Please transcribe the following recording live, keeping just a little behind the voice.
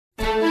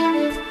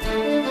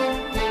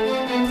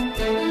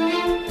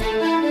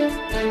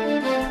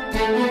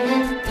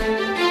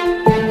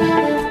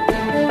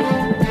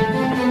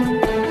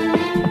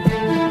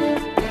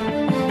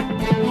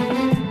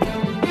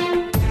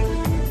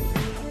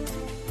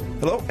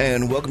Hello,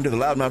 and welcome to the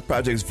Loudmouth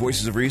Project's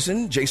Voices of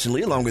Reason. Jasen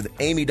Lee, along with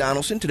Amy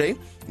Donaldson. Today,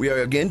 we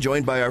are again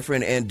joined by our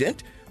friend Ann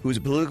Dent, who is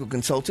a political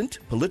consultant.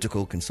 I'm going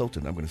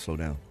to slow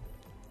down.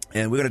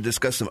 And we're going to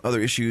discuss some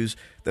other issues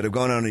that have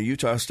gone on in the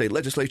Utah State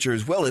Legislature,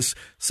 as well as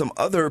some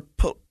other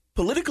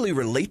politically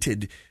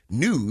related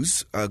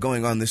news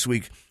going on this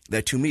week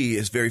that, to me,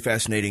 is very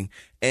fascinating.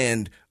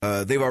 And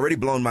they've already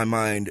blown my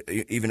mind,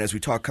 even as we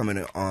talk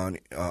coming on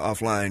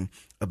offline,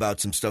 about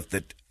some stuff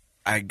that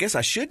I guess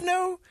I should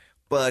know,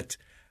 but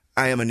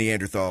I am a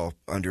Neanderthal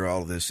under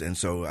all of this, and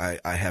so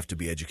I have to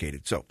be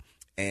educated. So,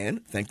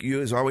 Ann, thank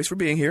you as always for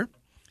being here.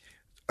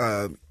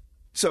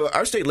 So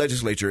our state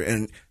legislature,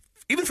 and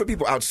even for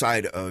people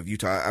outside of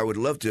Utah, I would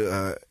love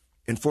to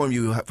inform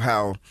you of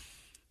how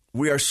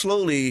we are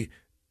slowly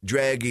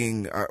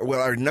dragging,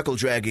 our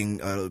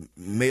knuckle-dragging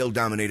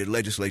male-dominated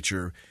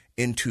legislature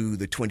into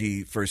the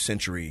 21st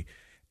century.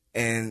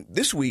 And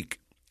this week,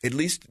 at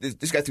least,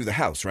 this got through the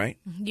House, right?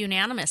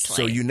 Unanimously.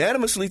 So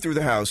unanimously through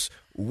the House,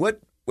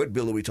 what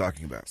bill are we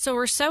talking about? So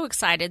we're so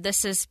excited.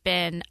 This has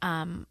been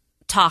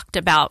talked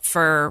about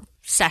for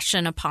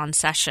session upon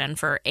session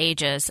for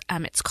ages.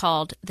 It's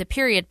called the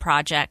Period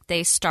Project.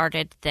 They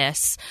started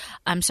this.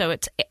 So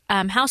it's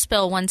House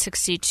Bill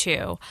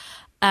 162.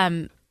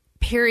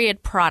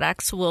 Period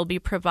products will be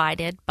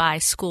provided by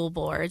school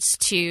boards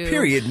to...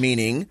 Period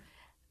meaning...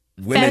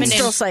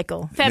 Menstrual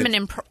cycle.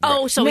 Feminine.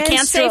 So we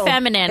can't say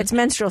feminine. It's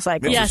menstrual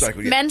cycle. Menstrual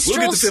cycle, yeah. Menstrual.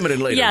 We'll get to feminine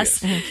later.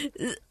 Yes.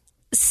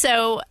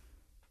 So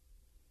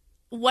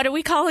what are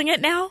we calling it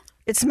now?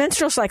 It's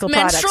menstrual cycle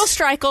products.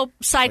 Menstrual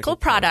cycle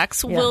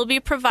products will be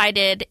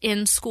provided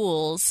in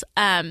schools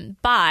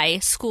by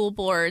school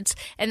boards,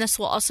 and this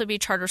will also be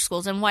charter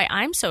schools. And why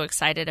I'm so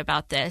excited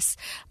about this,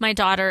 my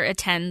daughter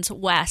attends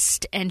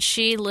West, and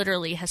she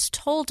literally has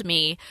told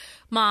me,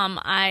 Mom,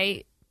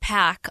 I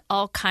pack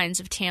all kinds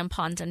of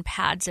tampons and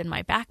pads in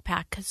my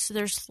backpack because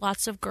there's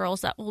lots of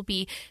girls that will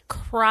be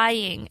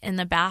crying in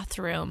the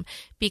bathroom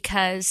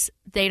because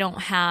they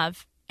don't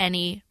have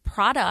any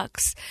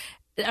products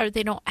or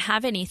they don't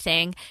have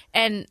anything.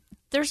 And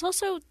there's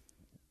also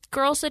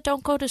girls that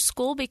don't go to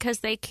school because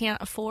they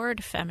can't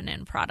afford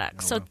feminine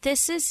products. So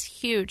this is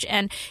huge.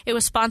 And it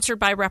was sponsored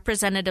by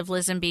Representative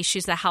Lisenby.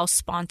 She's the House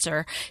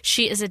sponsor.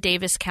 She is a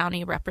Davis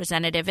County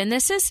representative. And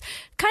this is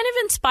kind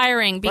of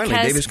inspiring because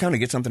finally, Davis County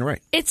gets something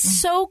right.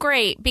 It's so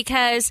great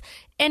because,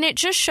 and it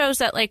just shows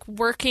that like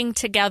working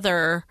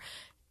together,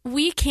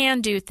 we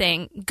can do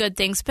good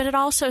things, but it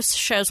also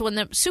shows when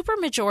the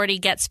supermajority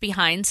gets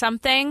behind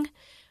something,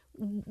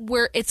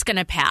 where it's going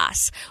to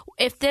pass.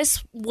 If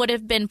this would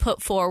have been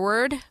put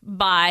forward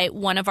by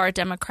one of our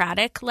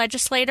Democratic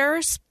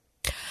legislators,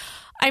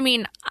 I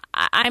mean,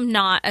 I'm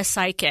not a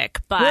psychic,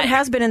 but... Well, it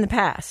has been in the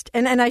past.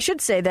 And I should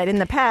say that in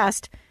the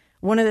past,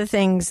 one of the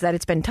things that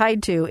it's been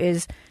tied to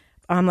is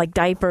like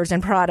diapers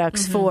and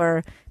products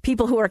for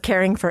people who are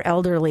caring for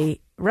elderly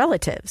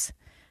relatives.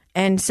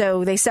 And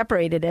so they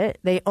separated it.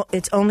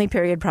 It's only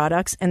period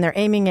products, and they're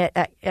aiming it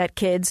at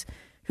kids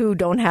who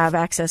don't have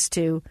access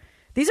to...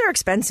 These are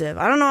expensive.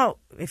 I don't know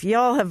if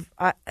y'all have,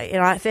 I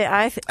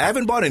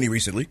haven't bought any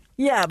recently.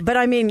 Yeah, but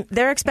I mean,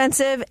 they're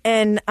expensive,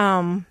 and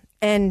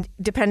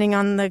depending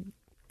on the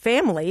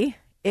family,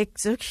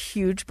 it's a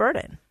huge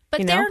burden.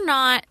 But they're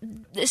not.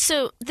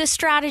 So the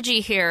strategy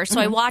here. So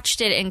I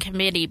watched it in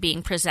committee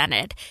being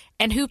presented,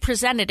 and who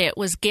presented it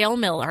was Gail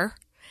Miller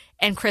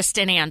and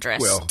Kristen Andrus.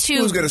 Well,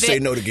 who's going to say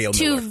no to Gail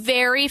Miller? Two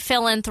very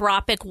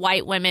philanthropic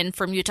white women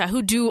from Utah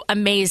who do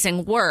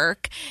amazing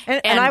work.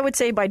 And I would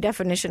say by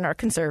definition are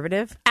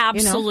conservative.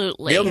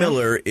 Absolutely. Gail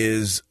Miller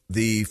is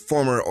the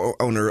former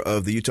owner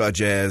of the Utah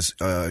Jazz,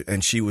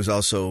 and she was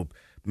also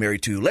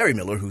married to Larry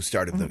Miller, who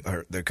started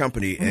their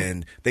company,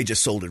 and they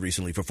just sold it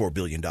recently for $4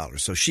 billion.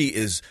 So she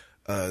is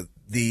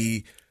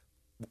the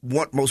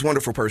most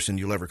wonderful person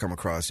you'll ever come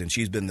across, and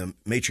she's been the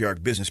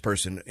matriarch business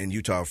person in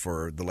Utah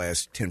for the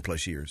last 10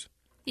 plus years.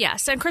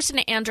 Yes, and Kristen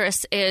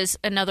Andrus is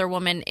another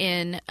woman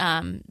in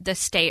the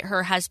state.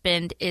 Her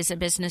husband is a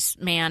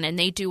businessman, and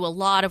they do a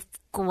lot of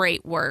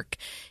great work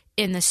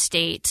in the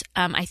state.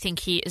 I think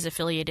he is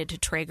affiliated to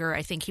Traeger.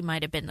 I think he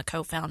might have been the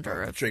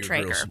co-founder of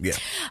Traeger. Yeah.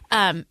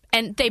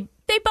 And they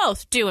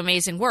both do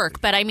amazing work.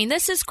 But, I mean,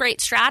 this is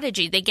great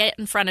strategy. They get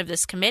in front of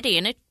this committee,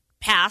 and it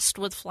passed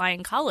with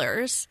flying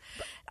colors.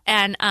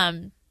 And,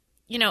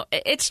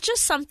 it's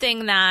just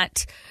something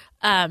that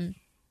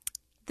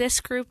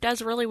this group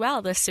does really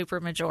well, this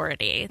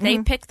supermajority. They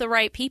pick the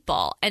right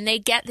people, and they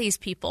get these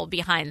people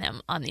behind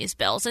them on these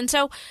bills. And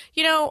so,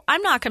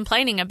 I'm not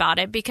complaining about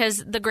it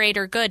because the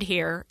greater good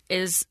here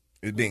is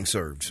being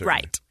served. Certainly.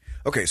 Right.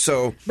 Okay,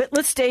 so... But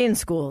let's stay in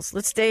schools.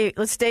 Let's stay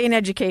in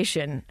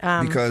education.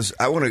 Because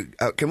I want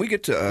to... can we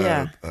get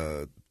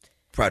to...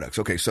 products.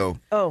 Okay, so...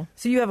 Oh,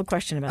 so you have a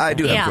question about that. I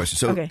do have a question.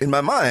 So in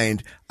my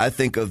mind, I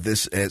think of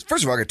this as...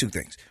 First of all, I got two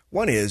things.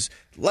 One is,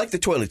 like the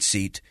toilet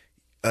seat,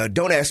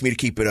 don't ask me to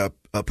keep it up,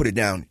 put it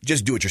down.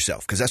 Just do it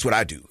yourself, because that's what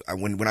I do.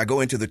 When I go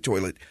into the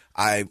toilet,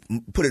 I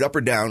put it up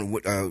or down,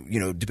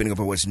 depending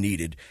upon what's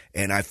needed.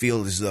 And I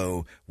feel as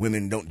though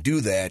women don't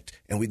do that,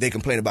 and they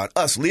complain about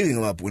us leaving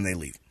them up when they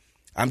leave.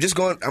 I'm just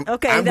going. I'm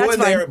that's going fine.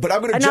 there, but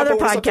I'm going to jump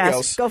over something podcast.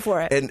 else. Go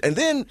for it. And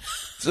then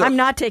I'm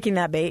not taking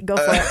that bait. Go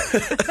for it.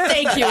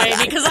 Thank you,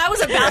 Amy, because I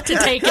was about to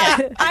take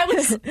it. I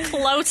was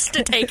close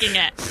to taking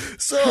it.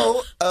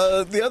 So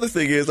the other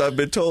thing is, I've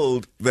been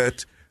told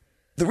that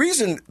the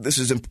reason this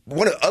is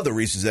one of the other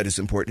reasons that it's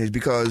important is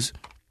because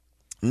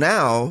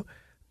now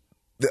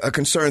a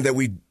concern that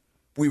we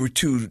were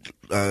too,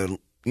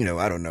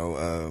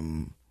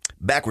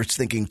 backwards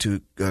thinking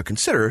to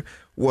consider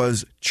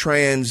was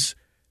trans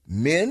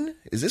men.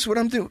 Is this what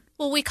I'm doing?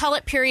 Well, we call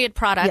it period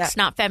products,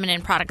 not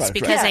feminine products,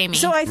 because Amy.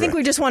 So I think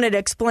we just wanted to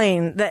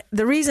explain that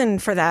the reason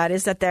for that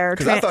is that they're...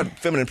 Because I thought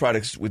feminine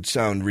products would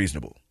sound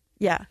reasonable.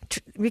 Yeah,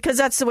 because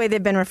that's the way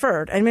they've been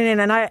referred. I mean,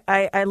 and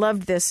I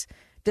loved this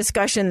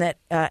discussion that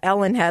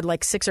Ellen had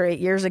like 6 or 8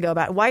 years ago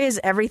about why is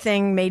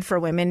everything made for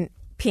women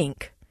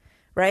pink,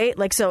 right?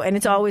 Like so, and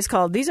it's always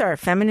called, these are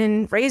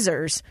feminine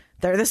razors.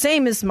 They're the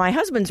same as my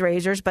husband's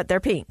razors, but they're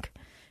pink.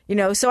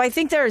 So I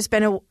think there has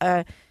been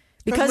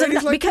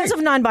because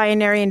of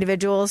non-binary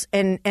individuals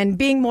and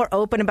being more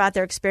open about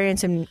their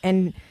experience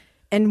and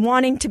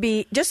wanting to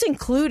be just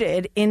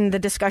included in the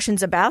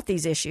discussions about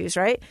these issues,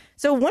 right?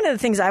 So one of the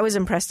things I was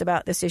impressed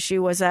about this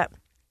issue was that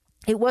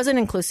it was an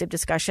inclusive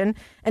discussion.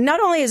 And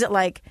not only is it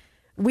like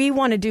we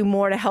want to do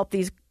more to help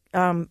these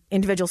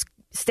individuals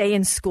stay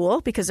in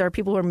school because there are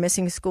people who are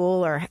missing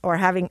school or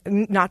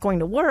not going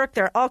to work.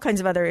 There are all kinds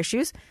of other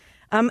issues.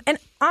 And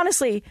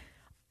honestly,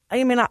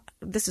 I mean,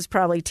 this is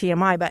probably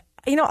TMI, but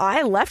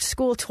I left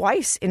school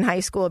twice in high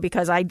school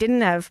because I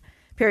didn't have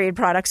period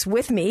products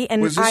with me.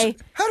 And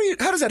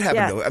how does that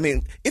happen though? I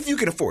mean, if you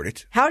can afford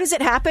it. How does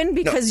it happen?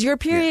 Because your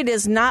period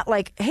is not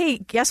like, hey,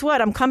 guess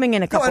what? I'm coming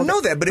in a couple. No, I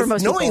know that, but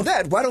knowing people.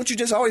 that, why don't you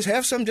just always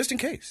have some just in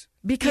case?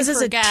 Because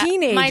as a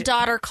teenager, my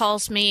daughter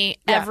calls me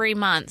every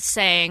month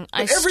saying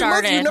every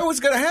month you know what's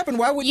going to happen.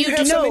 Why would you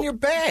have some in your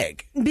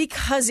bag?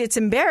 Because it's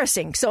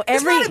embarrassing. So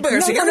it's not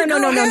embarrassing.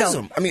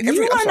 No. I mean,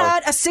 you are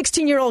not a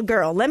 16-year-old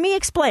girl. Let me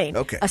explain.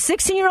 Okay. A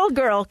 16-year-old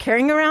girl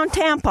carrying around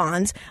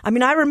tampons. I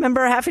mean, I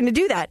remember having to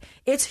do that.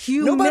 It's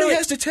humiliating. Nobody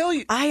has to tell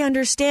you. I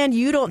understand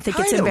you don't think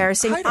it's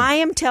embarrassing. I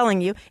am telling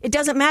you, it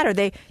doesn't matter.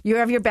 You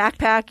have your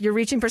backpack. You're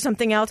reaching for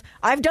something else.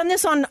 I've done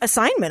this on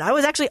assignment. I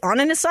was actually on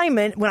an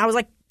assignment when I was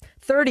like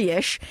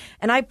 30-ish,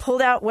 and I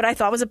pulled out what I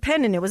thought was a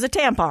pen, and it was a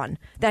tampon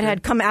that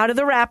had come out of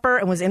the wrapper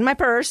and was in my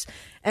purse.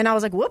 And I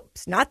was like,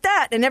 whoops, not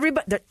that. And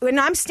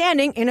I'm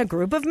standing in a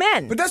group of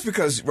men. But that's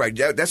because,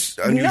 that's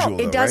unusual. No,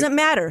 it doesn't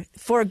matter.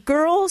 For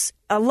girls,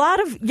 a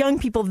lot of young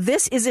people,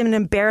 this is an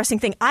embarrassing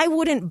thing. I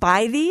wouldn't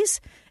buy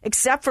these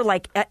except for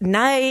like at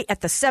night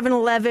at the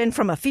 7-Eleven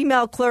from a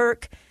female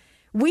clerk.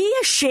 We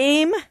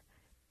shame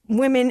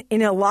women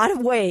in a lot of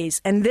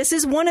ways, and this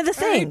is one of the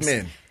things.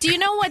 Amen. Do you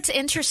know what's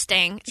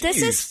interesting? Jeez.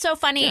 This is so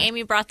funny.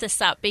 Amy brought this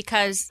up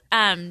because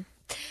I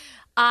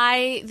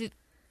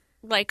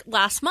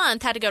last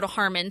month had to go to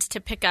Harmon's to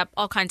pick up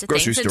all kinds of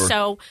grocery things, store. and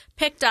so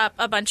picked up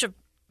a bunch of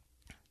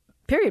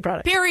period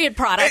products.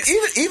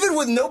 Even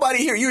with nobody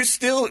here, you're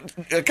still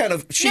kind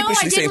of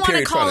sheepishly saying period products. No, I didn't want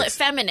to call it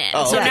feminine.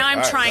 Oh, so okay. now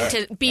I'm trying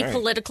to be right.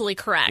 politically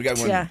correct. We got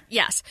one. Yeah.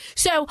 Yes.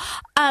 So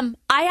I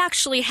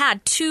actually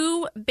had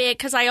 2 big,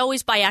 because I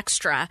always buy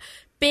extra,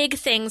 big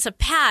things of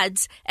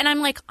pads. And I'm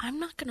like, I'm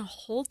not going to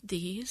hold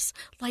these.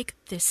 Like,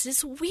 this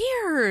is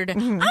weird. Mm-hmm.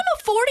 I'm a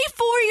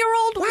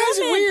 44-year-old woman. Why is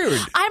it weird?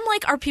 I'm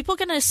like, are people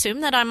going to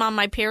assume that I'm on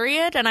my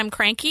period and I'm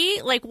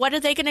cranky? Like, what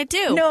are they going to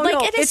do? No,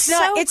 it's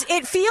not.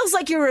 It feels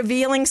like you're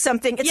revealing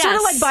something. It's sort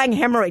of like buying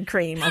hemorrhoid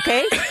cream,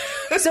 okay?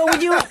 So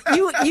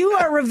you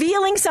are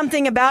revealing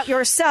something about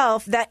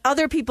yourself that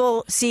other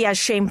people see as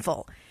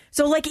shameful.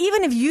 So, like,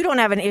 even if you don't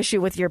have an issue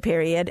with your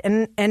period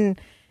and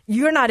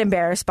you're not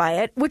embarrassed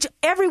by it, which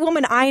every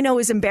woman I know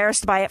is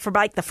embarrassed by it for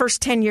like the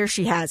first 10 years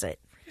she has it.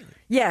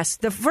 Yes,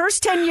 the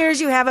first 10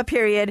 years you have a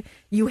period,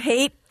 you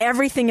hate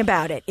everything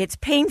about it. It's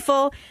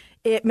painful.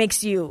 It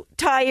makes you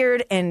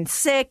tired and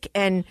sick,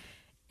 and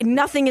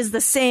nothing is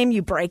the same.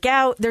 You break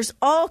out. There's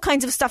all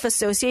kinds of stuff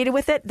associated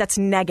with it that's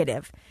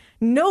negative.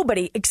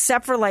 Nobody,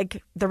 except for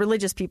like the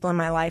religious people in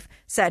my life,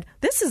 said,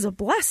 this is a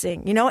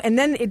blessing, and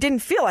then it didn't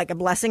feel like a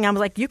blessing. I was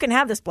like, you can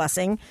have this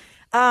blessing.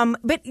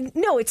 But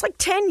no, it's like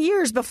 10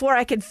 years before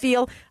I could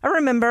feel. I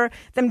remember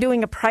them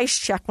doing a price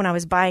check when I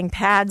was buying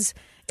pads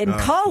in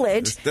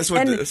college. That's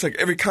what it's like.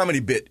 Every comedy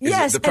bit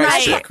is the and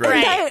price check,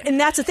 right? And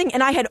that's the thing.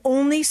 And I had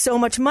only so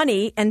much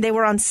money, and they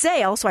were on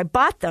sale, so I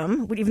bought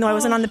them, even though I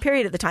wasn't on the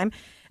period at the time.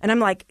 And I'm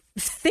like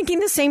thinking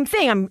the same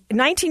thing. I'm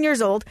 19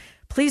 years old.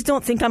 Please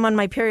don't think I'm on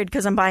my period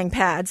because I'm buying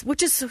pads,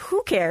 which is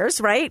who cares,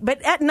 right?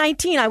 But at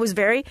 19, I was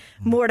very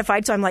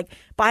mortified. So I'm like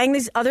buying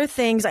these other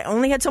things. I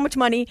only had so much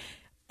money.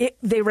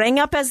 They rang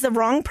up as the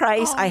wrong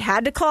price. I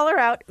had to call her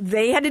out.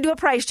 They had to do a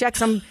price check.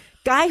 Some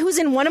guy who's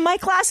in one of my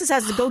classes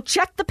has to go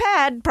check the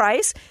pad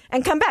price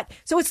and come back.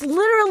 So it's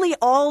literally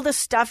all the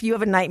stuff you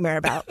have a nightmare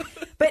about.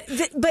 But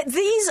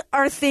these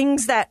are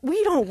things that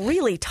we don't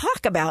really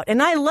talk about.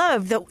 And I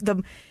love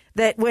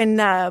that when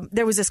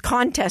there was this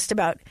contest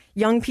about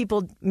young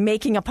people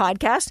making a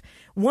podcast,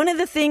 one of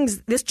the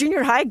things this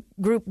junior high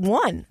group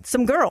won,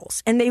 some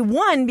girls, and they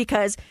won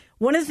because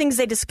one of the things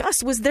they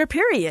discussed was their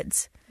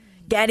periods.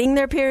 Getting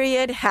their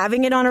period,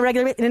 having it on a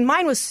regular, and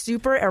mine was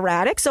super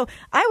erratic. So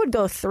I would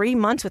go 3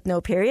 months with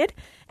no period,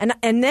 and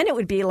then it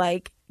would be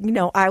like,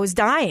 I was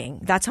dying.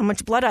 That's how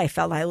much blood I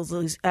felt I was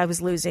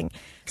losing.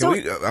 I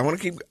want to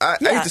keep. I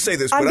hate to say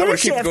this, but I want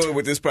to keep going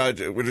with this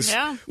project. When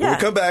we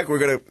come back, we're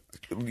going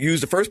to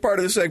use the first part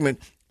of the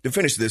segment to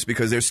finish this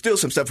because there's still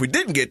some stuff we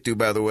didn't get to.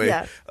 By the way.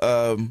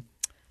 Yeah.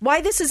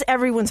 Why this is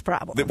everyone's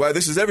problem. Why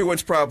this is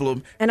everyone's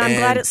problem. And I'm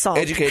glad it's solved.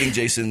 Educating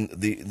Jasen,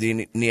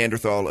 the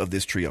Neanderthal of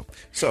this trio.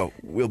 So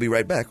we'll be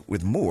right back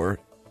with more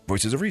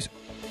Voices of Reason.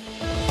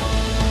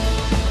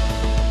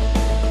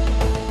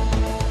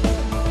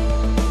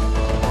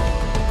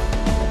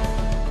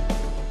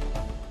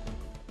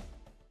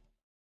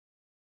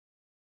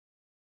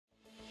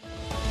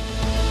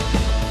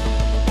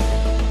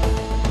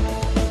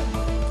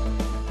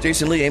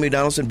 Jasen Lee, Amy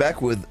Donaldson,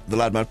 back with the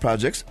Loudmouth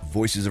Project's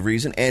Voices of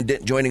Reason. Ann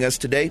Dent joining us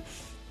today.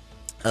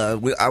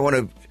 I want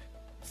to,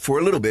 for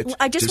a little bit,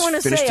 I just want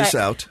to finish say this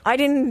out. I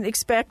didn't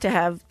expect to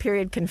have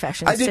period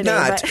confessions I did today,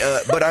 not,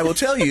 but I will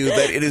tell you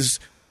that it is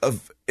an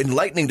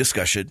enlightening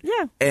discussion.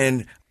 Yeah.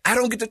 And I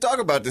don't get to talk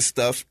about this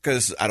stuff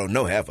because I don't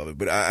know half of it,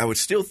 but I would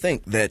still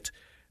think that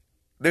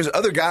there's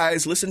other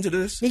guys listening to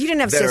this. You didn't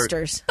have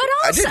sisters. But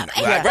also,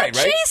 right.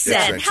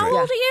 Jasen, how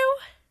old are you?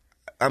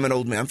 I'm an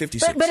old man. I'm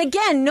 56. But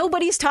again,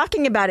 nobody's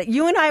talking about it.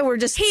 You and I were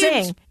just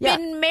saying. He's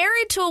been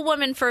married to a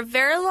woman for a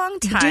very long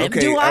time. Okay,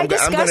 Do I I'm going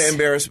to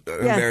discuss-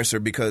 embarrass her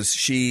because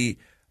she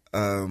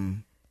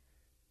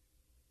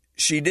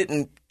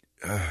didn't.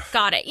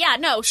 Got it. Yeah,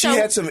 no. She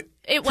had some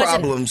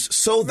problems,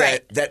 so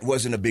that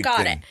wasn't a big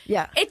Got thing. it.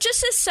 Yeah. It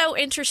just is so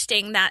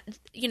interesting that,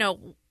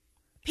 So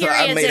periods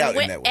I made out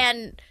in that way.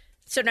 and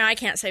so now I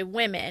can't say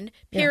women.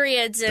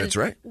 Periods and That's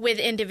right. with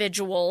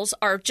individuals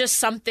are just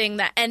something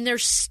that, and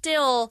there's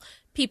still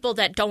people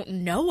that don't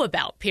know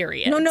about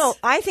periods. No,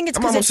 I think it's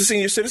I'm because almost a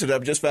senior citizen.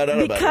 I've just found out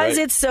about it. because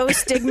Right? it's so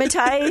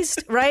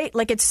stigmatized, right?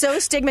 Like it's so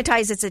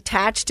stigmatized. It's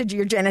attached to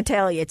your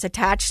genitalia. It's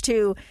attached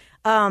to,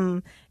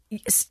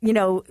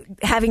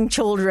 having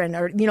children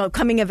or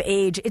coming of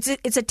age.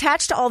 It's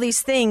attached to all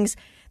these things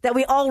that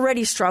we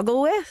already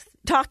struggle with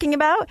talking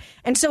about.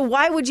 And so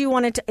why would you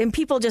want to? And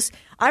people just,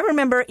 I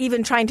remember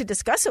even trying to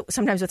discuss it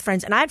sometimes with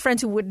friends, and I had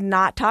friends who would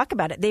not talk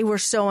about it. They were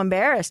so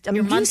embarrassed. I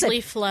mean, Your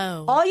monthly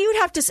flow. All you'd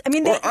have to,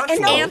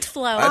 Ant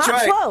flow. That's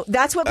right. flow.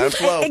 That's what Ant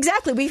flow.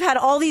 exactly. We've had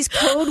all these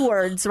code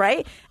words,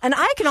 right? And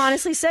I can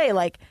honestly say,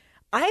 like,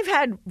 I've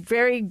had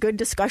very good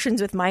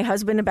discussions with my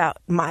husband about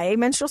my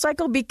menstrual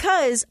cycle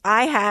because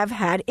I have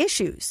had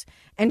issues.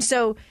 And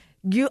so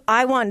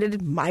I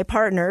wanted my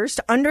partners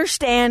to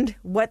understand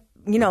what,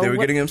 they were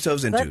getting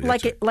themselves into.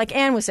 Like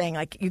Ann was saying,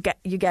 like you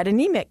get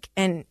anemic.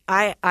 And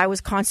I was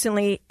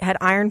constantly had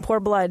iron poor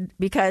blood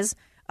because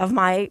of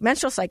my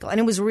menstrual cycle. And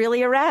it was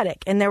really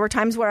erratic. And there were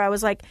times where I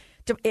was like,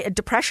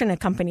 depression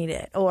accompanied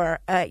it, or,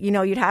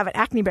 you'd have an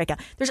acne breakout.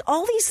 There's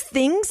all these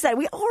things that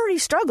we already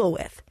struggle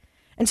with.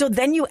 And so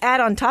then you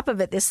add on top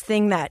of it this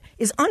thing that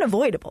is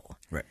unavoidable.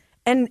 Right.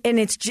 And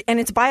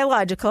it's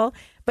biological,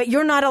 but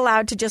you're not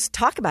allowed to just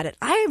talk about it.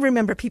 I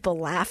remember people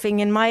laughing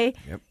in my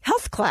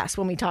health class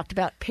when we talked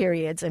about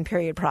periods and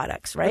period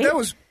products, right?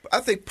 But I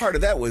think part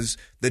of that was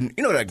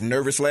like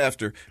nervous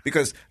laughter,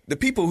 because the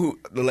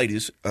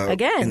ladies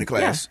in the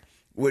class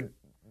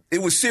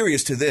it was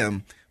serious to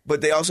them,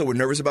 but they also were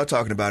nervous about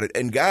talking about it.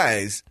 And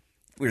guys,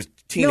 we're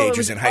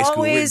teenagers in high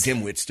school, we're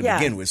dimwits to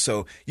begin with,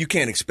 so you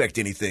can't expect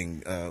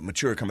anything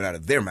mature coming out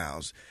of their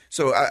mouths.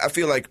 So I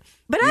feel like.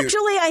 But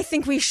actually, I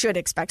think we should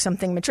expect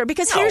something mature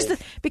because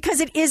because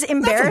it is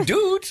embarrassing. Not from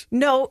dudes.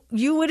 No,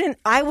 you wouldn't.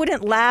 I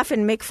wouldn't laugh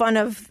and make fun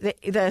of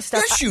the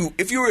stuff. Yes,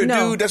 if you were a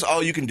dude, that's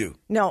all you can do.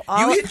 No,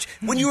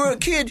 when you were a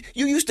kid,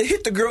 you used to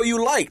hit the girl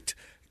you liked.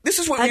 This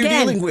is what you're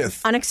dealing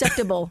with.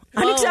 Unacceptable.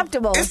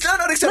 Unacceptable. It's not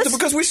unacceptable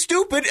because we're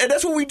stupid and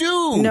that's what we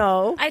do.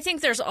 No. I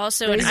think there's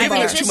also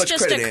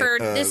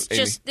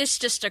this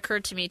just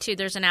occurred to me too.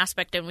 There's an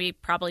aspect, and we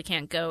probably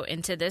can't go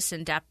into this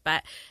in depth,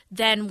 but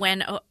then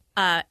when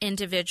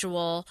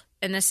individual,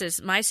 and this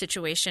is my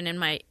situation in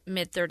my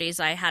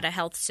mid-30s, I had a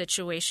health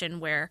situation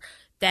where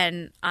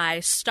then I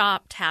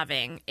stopped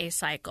having a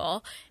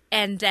cycle,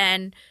 and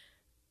then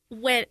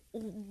when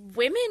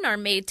women are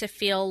made to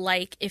feel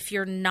like if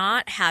you're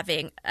not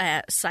having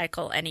a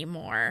cycle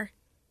anymore,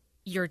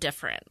 you're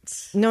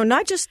different. No,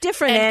 not just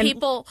different. And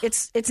people,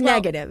 it's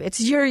negative. It's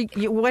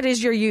what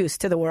is your use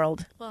to the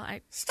world? Well,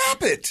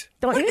 stop it.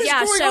 What is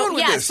going on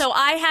with this? So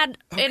I had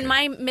in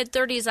my mid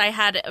 30s, I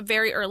had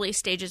very early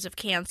stages of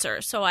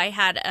cancer. So I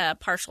had a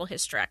partial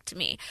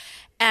hysterectomy,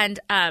 and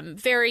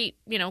very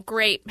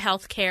great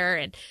health care,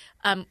 and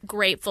I'm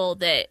grateful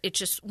that it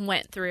just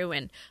went through.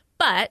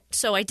 But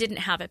so I didn't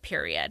have a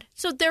period.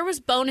 So there was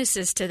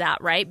bonuses to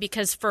that, right?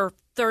 Because for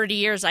 30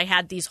 years I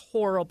had these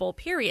horrible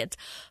periods.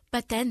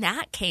 But then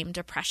that came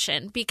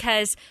depression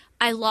because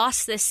I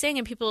lost this thing,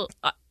 and people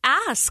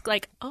ask,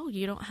 like, oh,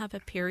 you don't have a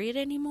period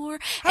anymore?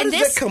 How does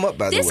that come up,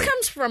 by the way? This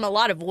comes from a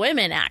lot of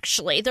women,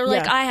 actually. They're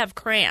like, I have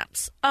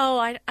cramps. Oh,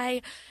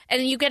 I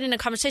and you get in a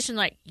conversation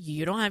like,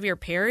 you don't have your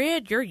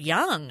period? You're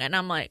young. And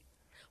I'm like,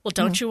 well,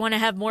 don't you want to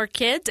have more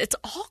kids? It's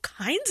all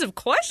kinds of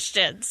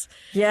questions.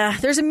 Yeah,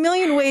 there's a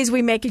million ways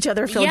we make each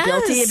other feel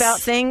guilty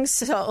about things.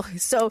 So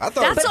that's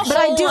a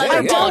whole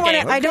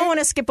I don't want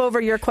to skip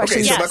over your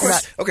question.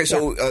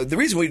 So the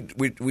reason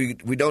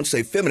we don't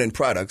say feminine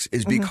products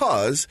is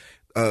because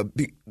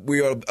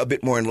we are a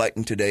bit more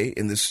enlightened today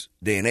in this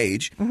day and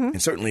age, and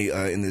certainly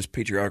in this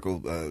patriarchal,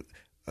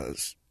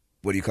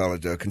 what do you call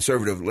it,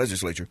 conservative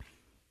legislature.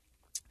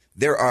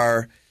 There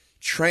are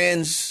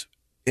trans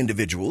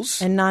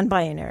individuals and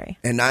non-binary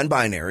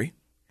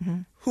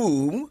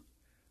who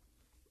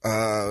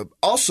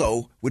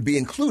also would be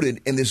included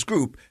in this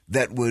group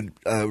that would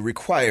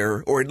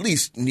require or at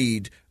least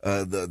need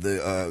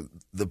the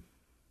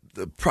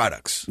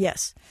products.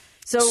 Yes.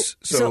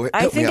 So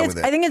I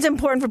think it's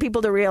important for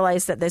people to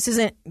realize that this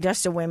isn't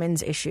just a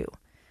women's issue.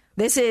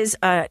 This is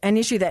an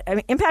issue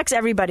that impacts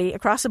everybody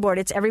across the board.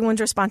 It's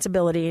everyone's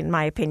responsibility, in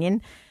my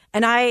opinion.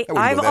 And I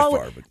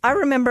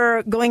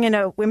remember going in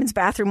a women's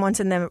bathroom once,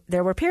 and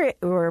there were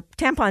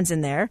tampons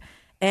in there,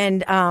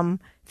 and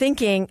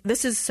thinking,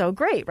 this is so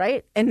great,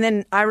 right? And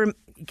then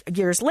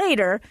years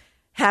later,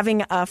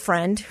 having a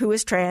friend who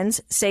is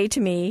trans say to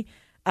me,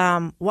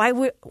 I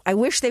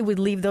wish they would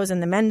leave those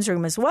in the men's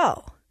room as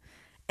well.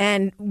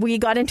 And we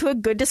got into a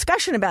good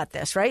discussion about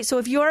this, right? So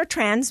if you're a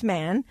trans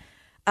man,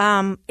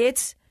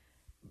 it's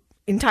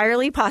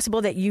entirely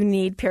possible that you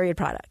need period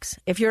products.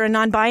 If you're a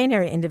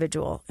non-binary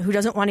individual who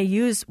doesn't want to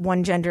use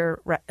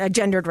a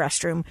gendered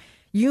restroom,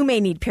 you may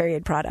need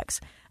period products.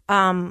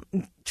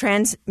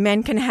 Trans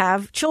men can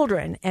have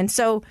children. And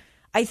so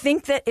I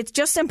think that it's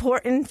just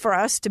important for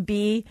us to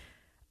be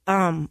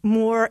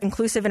more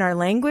inclusive in our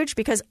language,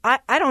 because I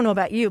don't know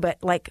about you, but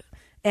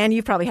Ann,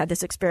 you've probably had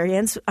this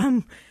experience.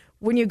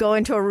 When you go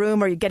into a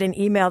room or you get an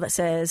email that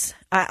says,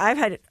 I've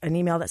had an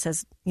email that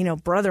says,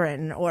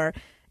 brethren or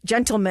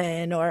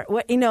gentlemen or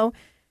what,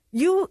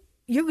 you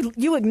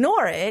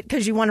ignore it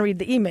because you want to read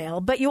the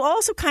email, but you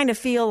also kind of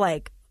feel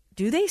like,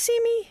 do they see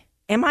me?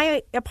 Am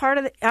I a part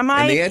of it? And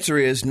the answer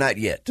is not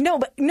yet.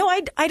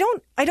 I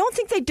don't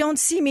think they don't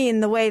see me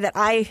in the way that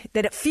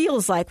it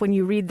feels like when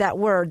you read that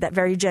word, that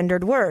very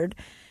gendered word.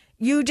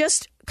 You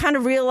just kind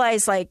of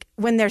realize, like,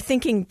 when they're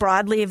thinking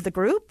broadly of the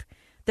group,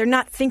 they're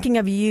not thinking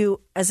of you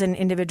as an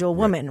individual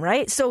woman,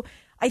 right? So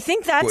I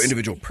think that's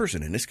individual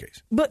person in this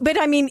case. But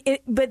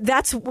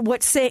that's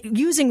what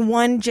using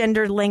one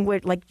gender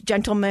language, like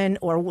gentlemen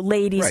or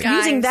ladies,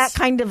 using that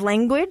kind of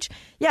language,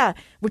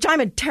 which I'm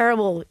a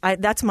terrible.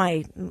 That's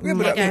my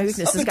weakness.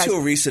 Up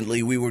until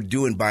recently, we were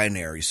doing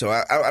binary, so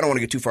I don't want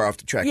to get too far off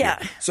the track. Yeah.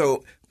 Here.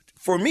 So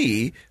for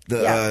me,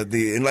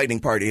 the enlightening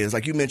part is,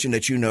 like you mentioned,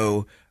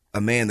 that a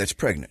man that's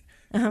pregnant.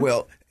 Uh-huh.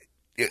 Well,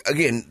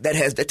 again,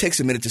 that takes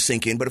a minute to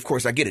sink in, but of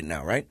course I get it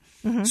now, right?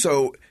 Mm-hmm.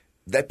 So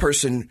that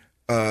person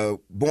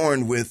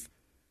born with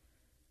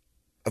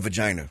a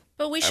vagina.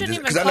 But we shouldn't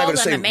even call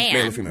them a man,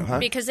 male or female, huh?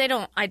 Because they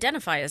don't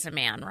identify as a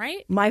man,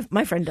 right? My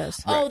friend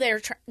does. Oh,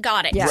 they're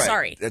got it. Yeah. Right.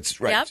 Sorry, that's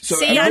right. Yep. So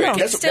See,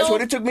 that's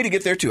what it took me to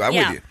get there too. I'm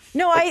with you.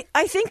 No, I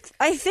think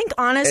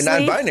honestly,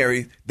 and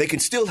non-binary, they can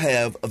still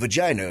have a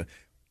vagina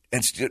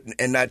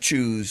and not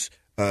choose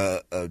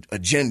a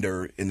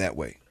gender in that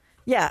way.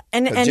 Yeah,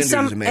 and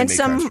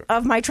some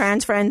of my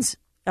trans friends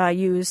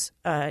use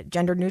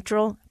gender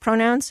neutral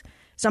pronouns.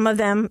 Some of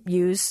them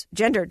use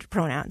gendered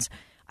pronouns.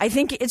 I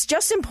think it's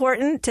just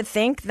important to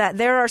think that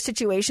there are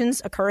situations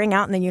occurring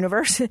out in the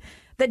universe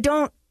that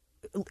don't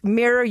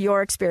mirror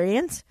your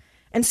experience.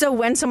 And so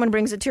when someone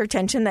brings it to your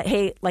attention that,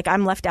 hey, like,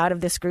 I'm left out of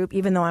this group,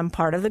 even though I'm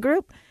part of the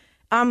group,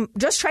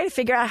 just try to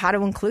figure out how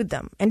to include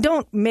them. And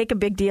don't make a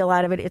big deal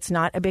out of it. It's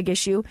not a big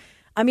issue.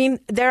 I mean,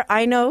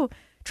 I know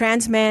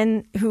trans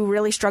men who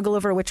really struggle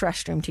over which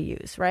restroom to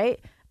use, right?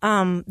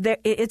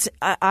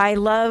 I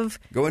love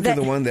going to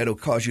the one that'll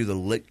cause you the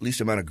least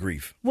amount of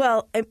grief.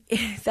 Well, go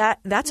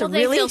to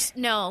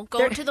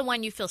the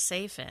one you feel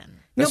safe in.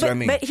 That's what I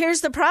mean. But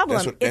here's the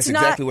problem. That's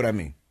exactly what I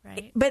mean.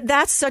 Right. But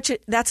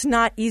that's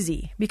not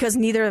easy because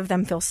neither of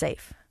them feel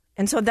safe.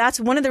 And so that's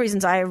one of the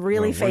reasons I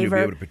really favor. You'll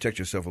be able to protect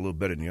yourself a little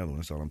better than the other one.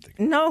 That's all I'm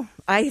thinking. No,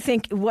 I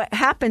think what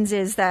happens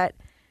is that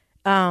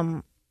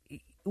I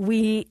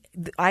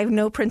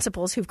know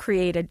principals who've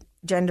created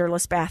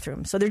genderless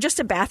bathrooms. So they're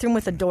just a bathroom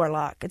with a door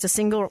lock. It's a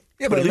single.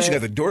 Yeah, but at least you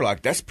have the door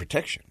lock. That's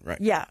protection, right?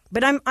 Yeah,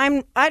 but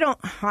I'm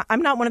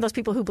not one of those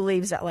people who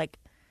believes that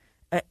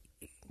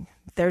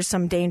there's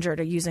some danger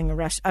to using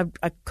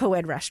a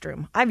co-ed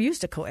restroom. I've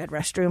used a co-ed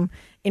restroom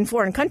in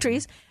foreign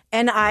countries,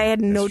 and I had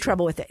no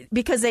trouble with it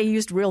because they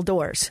used real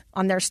doors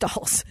on their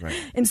stalls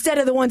instead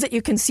of the ones that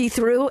you can see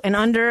through and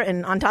under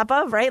and on top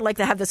of, right? Like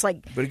they have this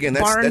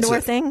barn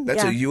door thing.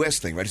 That's a U.S.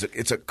 thing, right?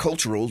 It's a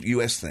cultural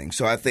U.S. thing.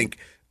 So I think,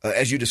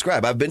 as you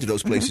describe, I've been to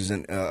those places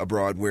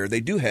abroad where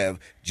they do have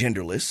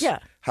genderless. Yeah.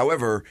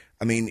 However,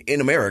 I mean,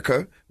 in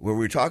America, where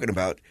we're talking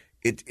about,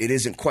 it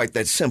isn't quite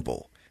that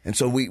simple. And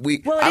so I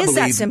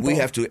believe we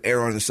have to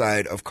err on the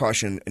side of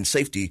caution and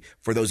safety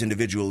for those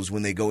individuals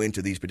when they go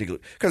into these particular.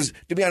 Because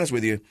to be honest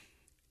with you,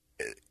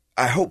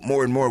 I hope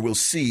more and more we'll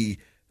see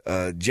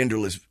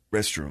genderless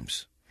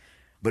restrooms.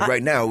 But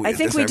right now, I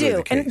think we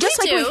do.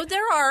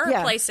 There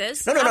are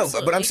places. No.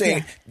 But I'm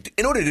saying,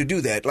 in order to do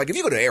that, like if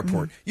you go to the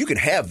airport, you can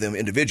have them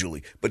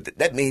individually, but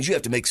that means you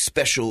have to make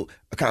special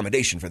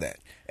accommodation for that,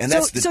 and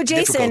that's the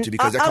difficulty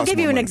because I'll give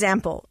you an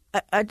example.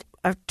 A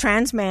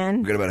trans man.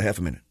 We've got about a half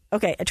a minute.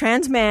 Okay, a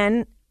trans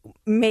man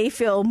may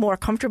feel more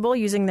comfortable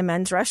using the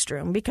men's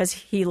restroom because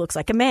he looks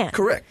like a man.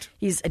 Correct.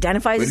 He's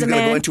identifies as a man. He's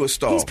going to go into a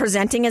stall. He's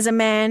presenting as a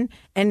man,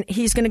 and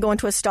he's going to go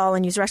into a stall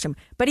and use the restroom.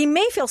 But he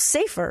may feel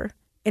safer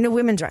in a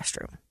women's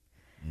restroom.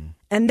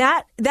 And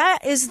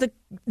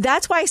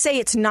that's why I say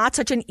it's not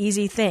such an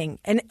easy thing.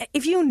 And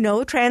if you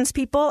know trans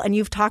people and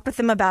you've talked with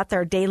them about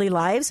their daily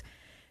lives,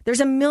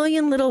 there's a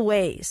million little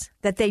ways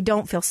that they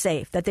don't feel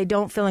safe, that they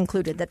don't feel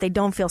included, that they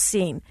don't feel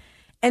seen,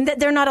 and that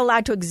they're not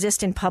allowed to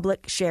exist in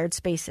public shared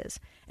spaces.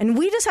 And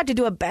we just have to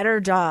do a better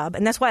job.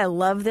 And that's why I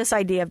love this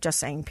idea of just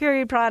saying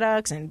period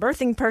products and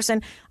birthing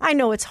person. I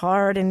know it's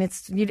hard and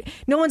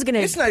no one's going to.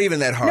 It's not even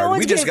that hard.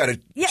 We just got to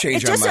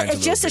change our minds.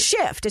 It's just a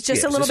shift. It's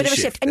just a little bit of a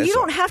shift. And That's you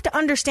don't have to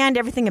understand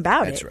everything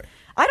about it. That's right.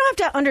 I don't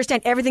have to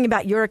understand everything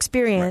about your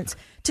experience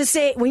to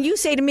say, when you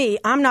say to me,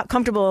 I'm not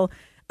comfortable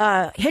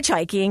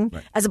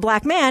hitchhiking as a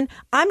black man,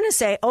 I'm going to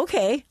say,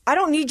 okay, I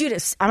don't need you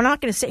to, I'm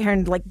not going to sit here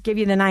and like give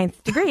you the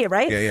 9th degree,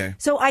 right? Yeah.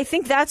 So I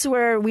think that's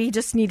where we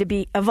just need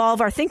to evolve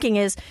our thinking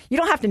is you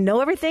don't have to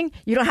know everything.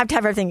 You don't have to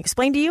have everything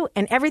explained to you.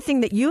 And everything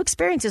that you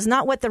experience is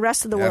not what the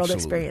rest of the world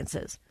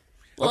experiences.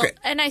 Well,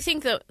 and I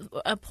think the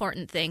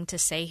important thing to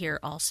say here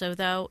also,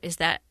 though, is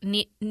that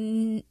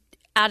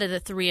out of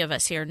the three of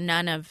us here,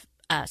 none of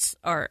us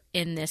are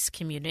in this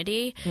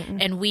community,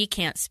 and we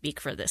can't speak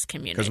for this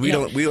community.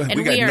 Because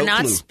we are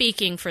not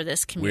speaking for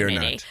this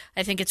community.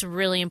 I think it's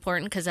really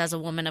important because as a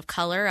woman of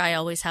color, I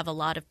always have a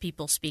lot of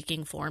people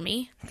speaking for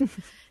me,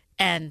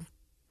 and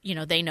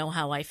they know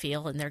how I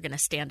feel, and they're going to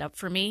stand up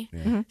for me.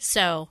 Yeah.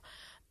 So,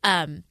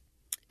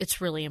 it's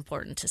really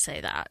important to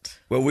say that.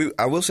 Well,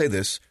 I will say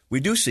this: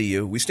 we do see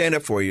you, we stand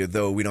up for you,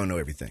 though we don't know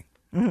everything,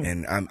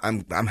 and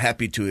I'm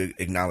happy to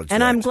acknowledge that.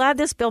 And I'm glad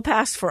this bill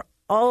passed for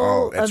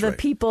all of the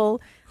people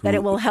that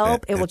it will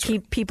help. It will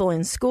keep people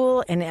in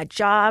school and at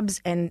jobs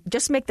and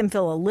just make them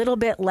feel a little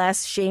bit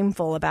less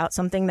shameful about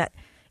something that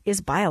is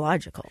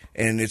biological.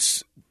 And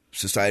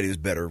society is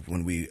better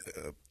when we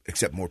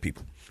accept more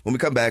people. When we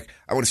come back,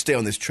 I want to stay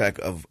on this track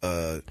of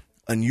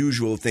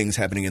unusual things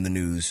happening in the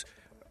news.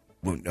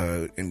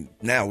 And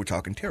now we're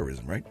talking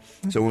terrorism, right?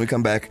 Mm-hmm. So when we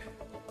come back,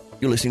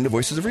 you're listening to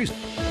Voices of Reason.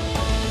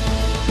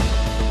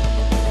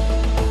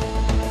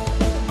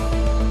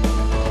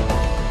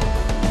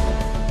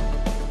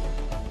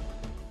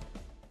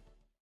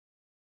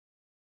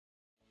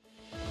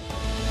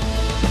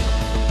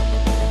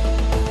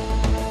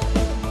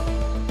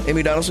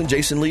 Amy Donaldson,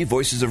 Jasen Lee,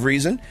 Voices of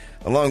Reason,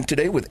 along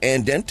today with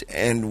Ann Dent,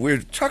 and we're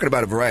talking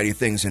about a variety of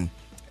things. And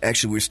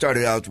actually, we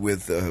started out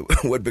with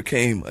what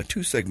became a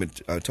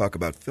 2-segment talk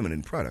about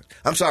feminine product.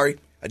 I'm sorry,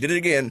 I did it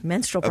again.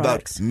 Menstrual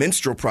products. About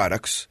menstrual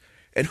products.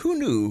 And who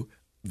knew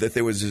that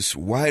there was this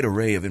wide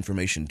array of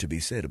information to be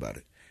said about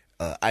it?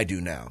 I do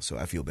now, so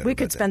I feel better. We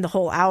could spend the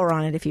whole hour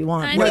on it if you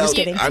want. Well, just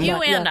kidding. I feel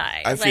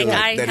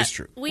like that is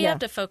true. We have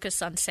to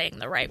focus on saying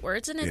the right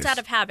words, and it's out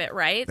of habit,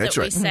 right? That's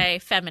that we say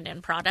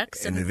feminine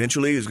products. And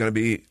eventually it's going to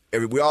be,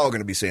 we're all going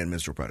to be saying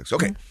menstrual products.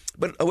 Okay,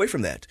 but away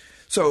from that.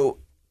 So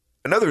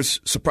another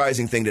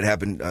surprising thing that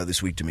happened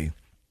this week to me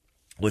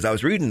was I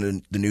was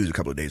reading the news a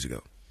couple of days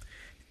ago,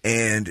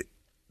 and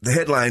the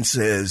headline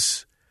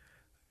says,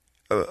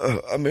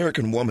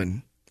 American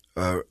woman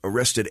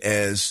arrested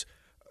as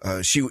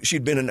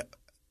she'd been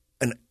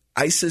an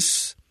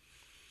ISIS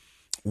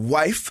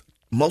wife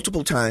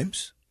multiple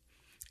times,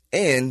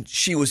 and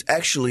she was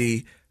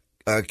actually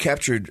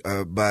captured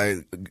by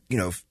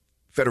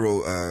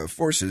federal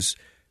forces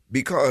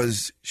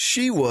because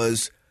she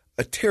was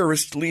a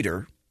terrorist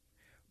leader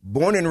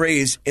born and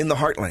raised in the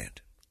heartland.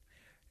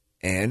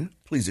 Ann,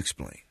 please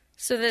explain.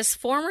 So this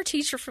former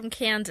teacher from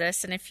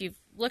Kansas, and if you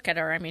look at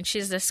her, I mean,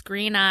 she's this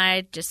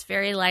green-eyed, just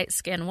very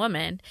light-skinned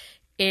woman,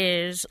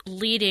 is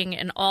leading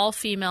an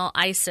all-female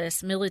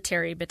ISIS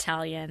military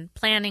battalion,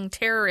 planning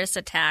terrorist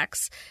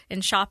attacks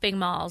in shopping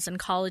malls and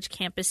college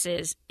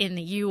campuses in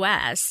the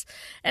U.S.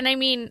 And I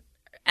mean,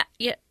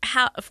 a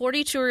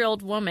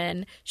 42-year-old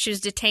woman, she was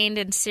detained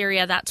in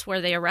Syria. That's where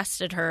they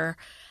arrested her.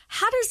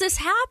 How does this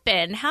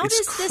happen?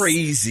 It's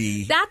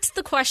crazy. That's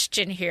the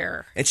question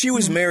here. And she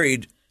was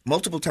married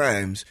multiple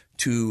times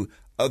to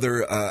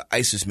other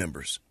ISIS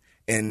members.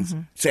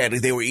 And sadly,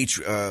 they were each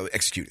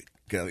executed,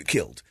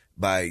 killed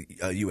by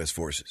U.S.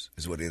 forces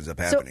is what ends up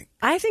happening.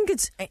 So I think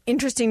it's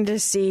interesting to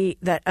see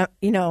that,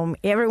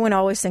 everyone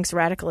always thinks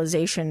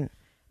radicalization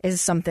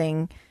is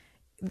something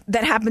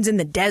that happens in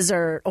the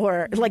desert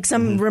or like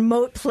some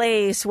remote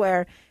place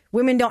where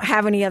women don't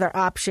have any other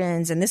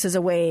options and this is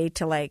a way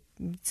to like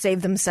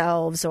save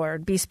themselves or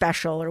be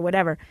special or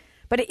whatever.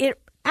 But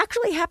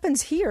actually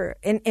happens here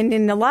and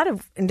in a lot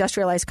of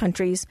industrialized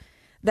countries,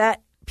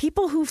 that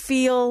people who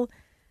feel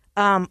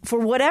for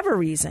whatever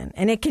reason,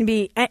 and it can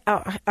be,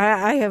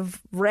 I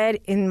have read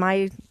in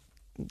my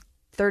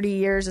 30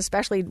 years,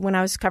 especially when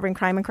I was covering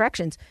crime and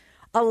corrections,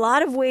 a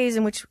lot of ways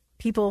in which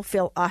people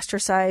feel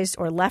ostracized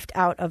or left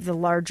out of the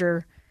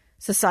larger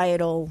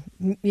societal,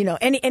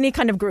 any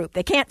kind of group.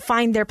 They can't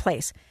find their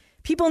place.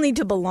 People need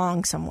to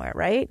belong somewhere,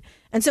 right?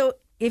 And so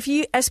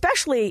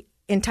especially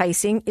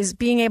enticing is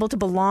being able to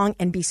belong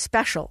and be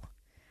special,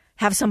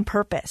 have some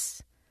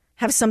purpose,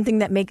 have something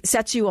that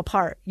sets you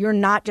apart. You're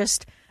not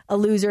just a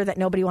loser that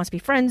nobody wants to be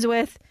friends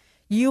with.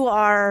 You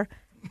are,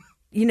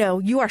 you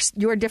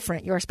are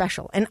different. You are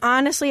special. And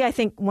honestly, I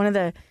think one of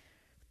the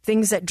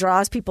things that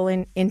draws people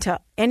into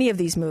any of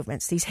these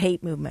movements, these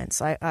hate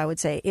movements, I would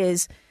say,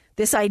 is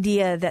this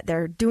idea that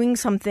they're doing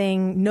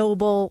something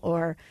noble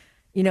or,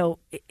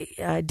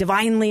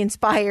 divinely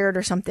inspired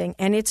or something.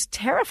 And it's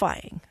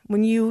terrifying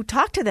when you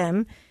talk to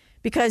them,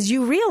 because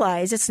you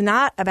realize it's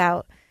not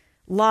about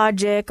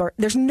logic, or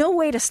there's no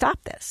way to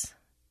stop this.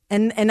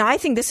 And I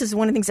think this is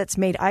one of the things that's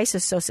made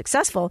ISIS so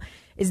successful,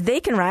 is they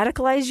can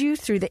radicalize you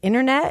through the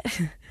internet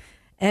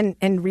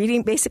and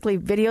reading, basically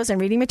videos and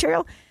reading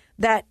material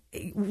that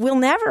will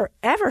never,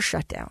 ever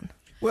shut down.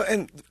 Well,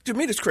 and to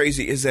me, what's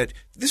crazy is that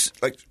this,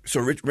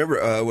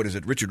 remember,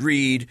 Richard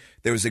Reed?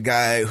 There was a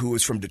guy who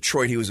was from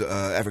Detroit. He was an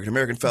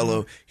African-American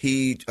fellow. Mm-hmm.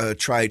 He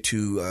tried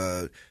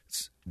to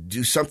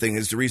do something.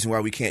 Is the reason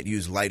why we can't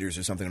use lighters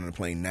or something on a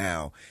plane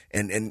now.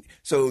 And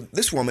so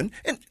this woman,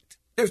 and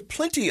there's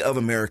plenty of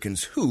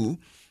Americans who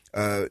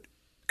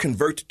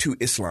convert to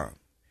Islam.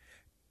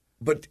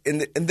 But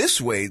in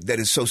this way that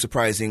is so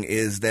surprising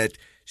is that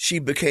she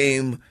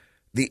became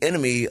the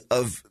enemy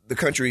of the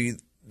country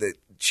that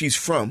she's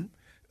from.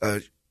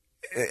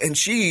 And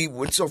she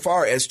went so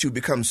far as to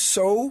become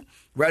so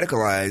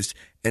radicalized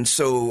and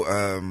so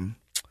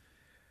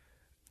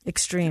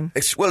extreme.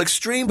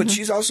 Extreme, but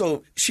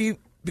mm-hmm. she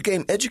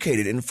became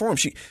educated and informed.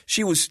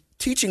 She was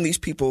teaching these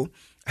people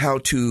how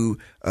to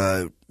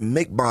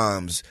make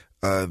bombs,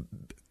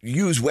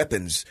 use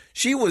weapons.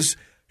 She was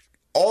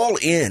all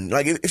in.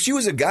 Like if she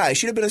was a guy,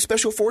 she'd have been a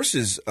special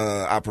forces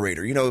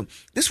operator.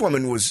 This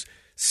woman was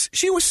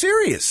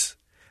serious,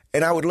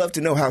 and I would love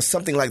to know how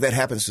something like that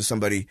happens to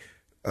somebody.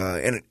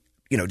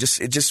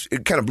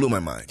 It kind of blew my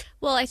mind.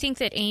 Well, I think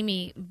that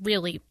Amy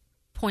really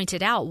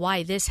pointed out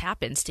why this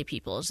happens to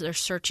people is they're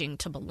searching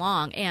to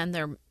belong, and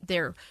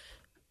they're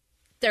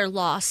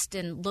lost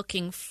and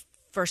looking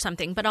for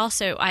something. But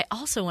I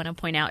also want to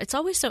point out, it's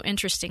always so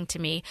interesting to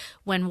me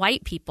when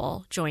white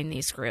people join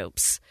these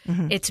groups.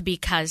 Mm-hmm. It's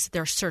because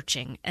they're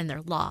searching and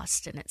they're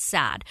lost, and it's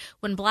sad.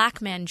 When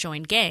black men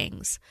join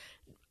gangs,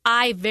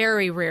 I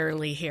very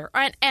rarely hear,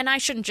 and I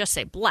shouldn't just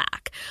say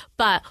black,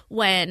 but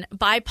when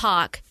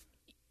BIPOC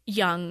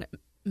young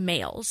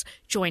males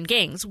join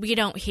gangs, we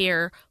don't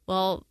hear,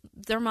 well,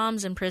 their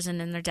mom's in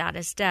prison and their dad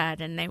is dead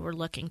and they were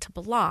looking to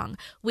belong.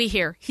 We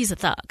hear, he's a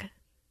thug,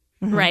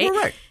 mm-hmm. right?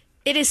 Well, right.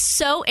 It is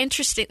so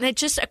interesting. It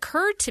just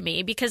occurred to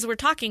me because we're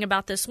talking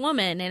about this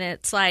woman, and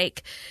it's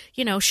like,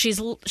 she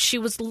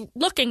was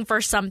looking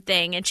for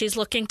something and she's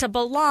looking to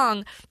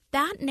belong.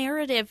 That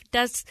narrative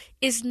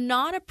is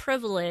not a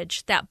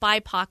privilege that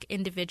BIPOC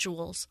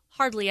individuals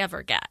hardly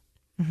ever get.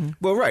 Mm-hmm.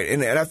 Well, right.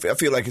 And I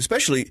feel like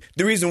especially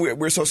the reason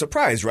we're so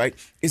surprised, right,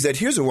 is that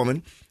here's a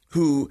woman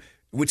who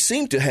would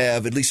seem to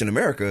have, at least in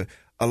America,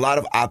 a lot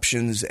of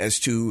options as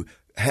to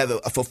have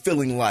a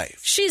fulfilling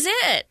life. She's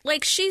it.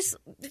 Like she's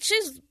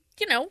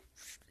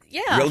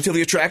yeah.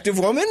 Relatively attractive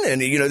woman.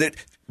 And,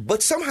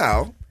 but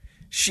somehow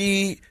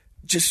she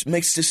just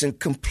makes this in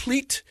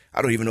complete,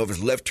 I don't even know if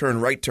it's left turn,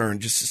 right turn,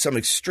 just some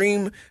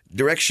extreme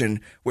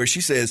direction where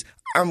she says,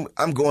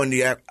 I'm going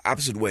the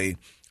opposite way.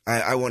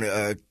 I want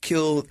to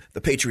kill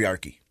the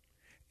patriarchy.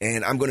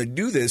 And I'm going to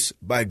do this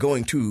by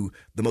going to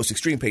the most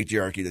extreme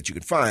patriarchy that you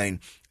can find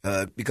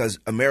because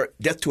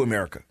death to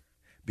America.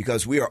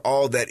 Because we are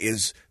all that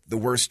is the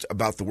worst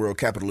about the world,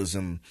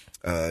 capitalism,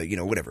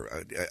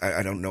 whatever.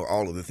 I don't know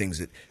all of the things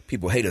that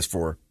people hate us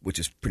for, which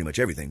is pretty much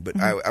everything. But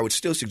mm-hmm. I would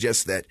still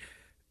suggest that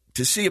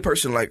to see a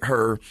person like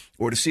her,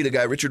 or to see the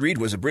guy Richard Reed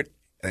was a Brit,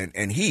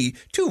 and he,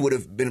 too, would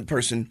have been a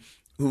person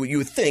who you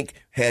would think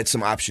had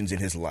some options in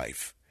his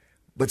life.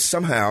 But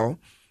somehow,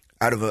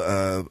 out of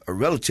a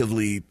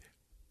relatively,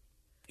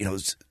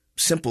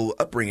 simple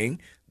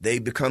upbringing, they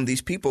become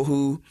these people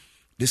who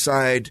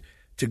decide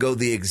to go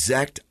the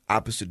exact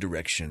opposite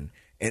direction,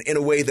 and in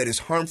a way that is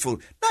harmful,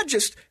 not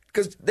just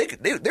because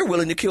they're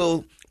willing to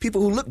kill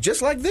people who look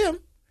just like them,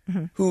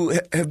 mm-hmm. who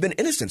have been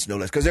innocents, no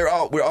less, because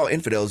we're all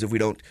infidels if we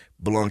don't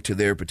belong to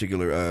their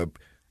particular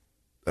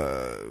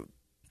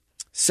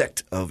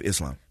sect of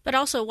Islam. But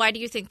also, why do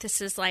you think this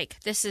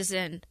is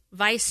in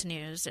Vice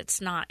News?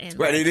 It's not in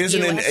right. It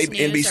isn't in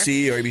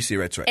NBC or ABC.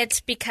 Right, that's right. It's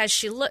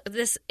because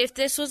if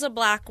this was a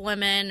black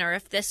woman, or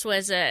if this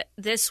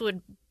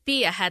would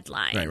be a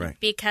headline, right.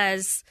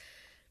 Because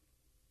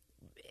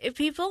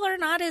people are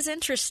not as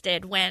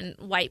interested when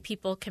white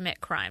people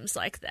commit crimes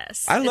like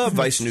this. I love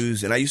Vice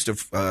News, and I used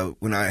to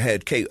when I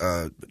had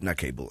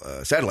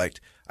satellite.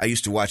 I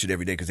used to watch it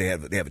every day because they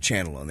have a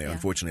channel on there. Yeah.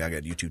 Unfortunately, I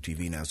got YouTube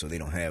TV now, so they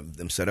don't have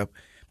them set up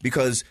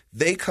because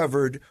they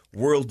covered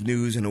world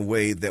news in a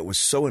way that was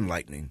so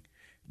enlightening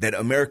that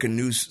American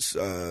news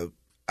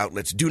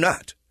outlets do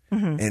not.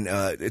 Mm-hmm.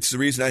 And it's the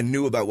reason I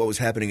knew about what was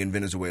happening in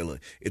Venezuela.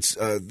 It's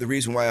the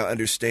reason why I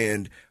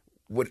understand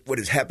what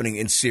is happening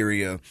in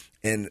Syria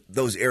and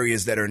those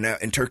areas that are now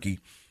in Turkey,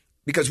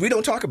 because we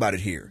don't talk about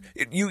it here.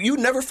 You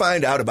never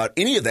find out about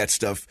any of that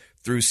stuff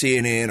through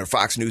CNN or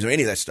Fox News or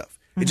any of that stuff.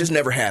 Mm-hmm. It just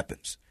never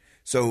happens.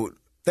 So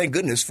thank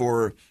goodness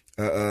for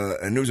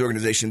a news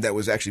organization that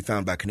was actually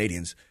found by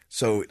Canadians.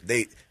 So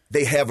they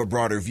have a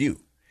broader view,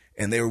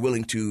 and they were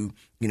willing to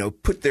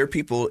put their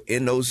people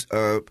in those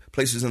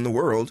places in the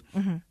world,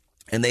 mm-hmm.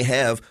 and they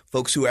have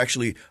folks who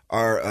actually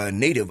are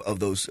native of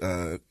those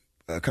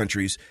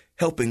countries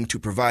helping to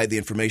provide the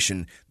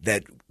information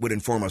that would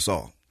inform us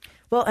all.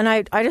 Well, and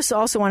I just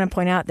also want to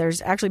point out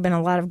there's actually been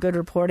a lot of good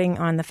reporting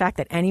on the fact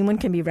that anyone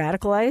can be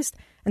radicalized.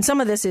 And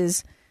some of this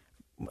is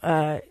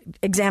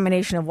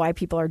examination of why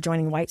people are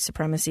joining white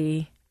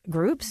supremacy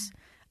groups,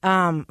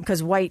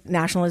 because white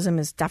nationalism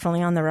is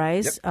definitely on the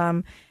rise.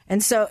 Yep.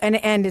 And so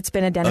it's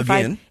been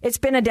identified. Again. It's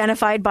been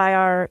identified by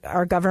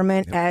our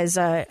government as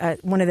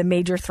one of the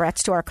major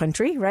threats to our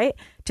country, right?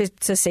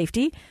 To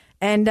safety.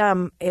 And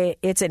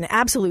it's an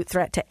absolute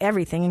threat to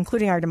everything,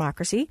 including our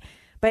democracy.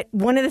 But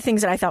one of the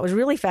things that I thought was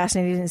really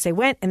fascinating is they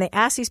went and they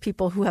asked these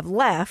people who have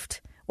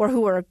left or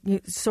who are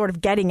sort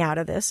of getting out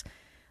of this,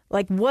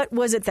 like, what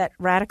was it that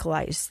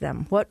radicalized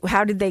them?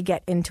 How did they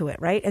get into it,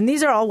 right? And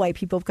these are all white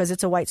people because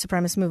it's a white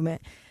supremacist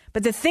movement.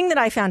 But the thing that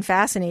I found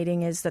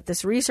fascinating is that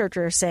this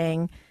researcher is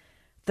saying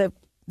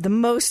the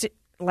most,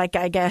 like,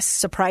 I guess,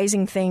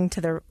 surprising thing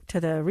to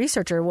the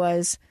researcher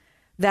was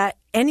that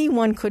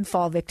anyone could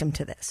fall victim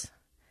to this.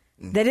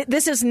 Mm. That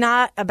this is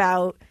not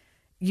about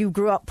you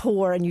grew up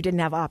poor and you didn't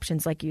have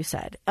options, like you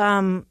said,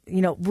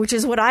 which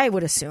is what I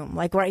would assume.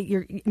 Like,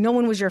 right, no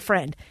one was your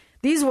friend.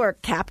 These were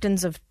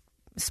captains of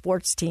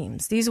sports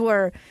teams. These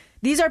are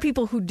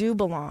people who do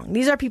belong.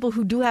 These are people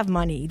who do have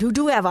money, who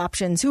do have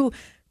options, who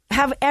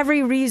have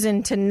every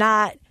reason to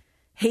not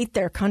hate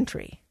their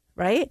country,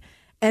 right?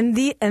 And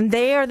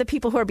they are the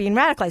people who are being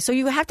radicalized. So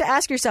you have to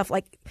ask yourself,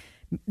 like,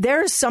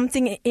 there's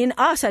something in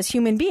us as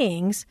human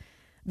beings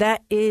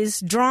that is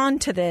drawn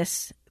to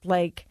this,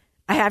 like,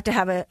 I have to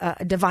have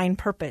a divine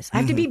purpose. I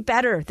have to be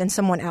better than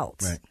someone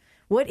else. Right.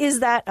 What is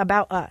that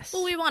about us?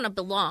 Well, we want to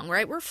belong,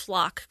 right? We're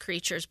flock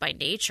creatures by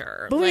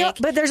nature.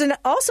 But there's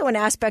also an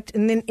aspect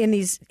in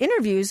these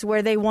interviews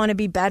where they want to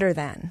be better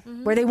than,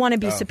 mm-hmm. where they want to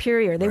be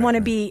superior. They want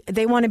to be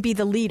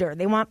the leader.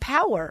 They want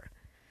power.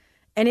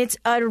 And it's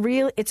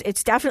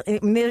definitely,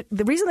 I mean,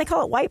 the reason they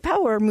call it white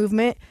power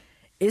movement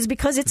is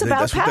because it's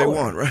about power. That's what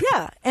they want, right?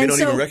 Yeah. And they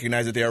don't even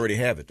recognize that they already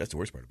have it. That's the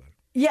worst part about it.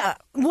 Yeah,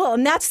 well,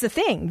 and that's the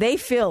thing. They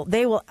feel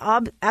they will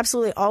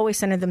absolutely always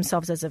center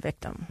themselves as a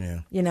victim.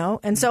 Yeah.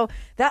 And so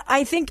that,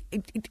 I think,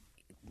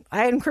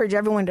 I encourage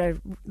everyone to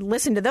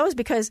listen to those,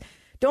 because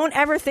don't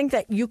ever think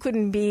that you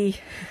couldn't be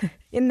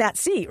in that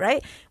seat,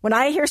 right? When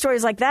I hear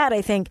stories like that,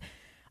 I think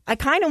I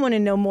kind of want to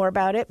know more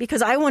about it,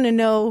 because I want to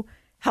know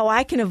how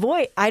I can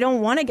avoid. I don't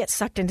want to get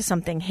sucked into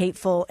something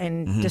hateful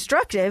and mm-hmm.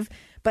 destructive,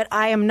 but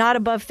I am not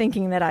above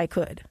thinking that I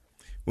could.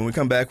 When we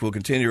come back, we'll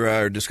continue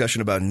our discussion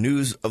about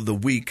news of the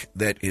week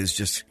that is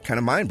just kind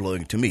of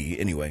mind-blowing to me,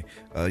 anyway.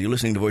 You're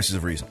listening to Voices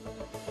of Reason.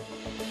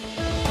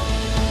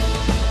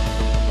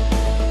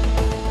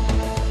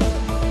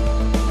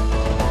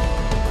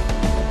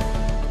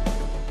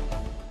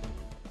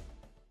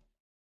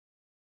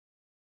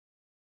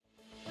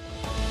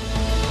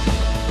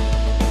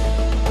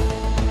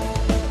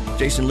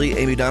 Jasen Lee,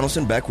 Amy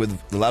Donaldson, back with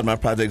the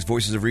Loudmouth Project's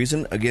Voices of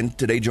Reason. Again,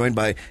 today joined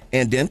by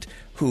Ann Dent,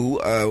 who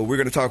we're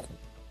going to talk.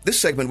 This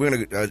segment, we're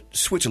going to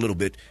switch a little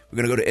bit. We're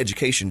going to go to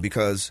education,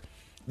 because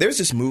there's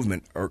this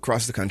movement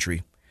across the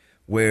country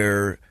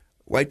where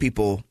white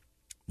people,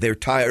 they're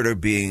tired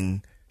of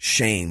being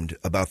shamed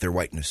about their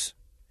whiteness.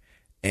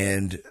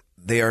 And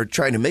they are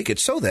trying to make it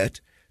so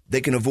that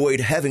they can avoid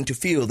having to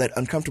feel that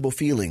uncomfortable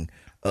feeling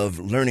of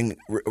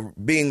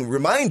being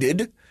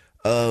reminded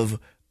of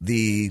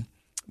the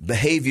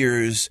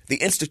behaviors, the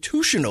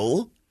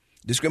institutional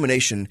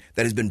discrimination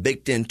that has been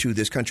baked into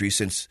this country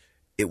since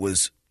it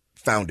was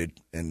founded.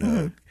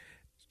 And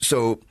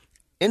so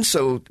in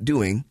so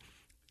doing,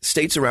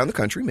 states around the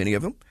country, many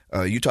of them,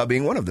 Utah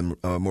being one of them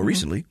more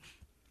recently,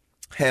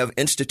 have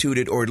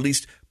instituted or at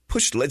least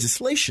pushed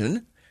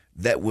legislation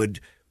that would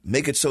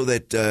make it so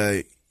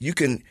that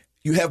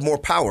you have more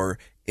power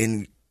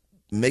in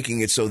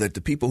making it so that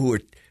the people who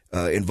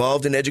are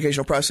involved in the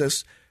educational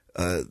process,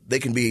 they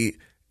can be,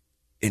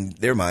 in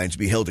their minds,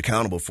 be held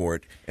accountable for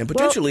it and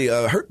potentially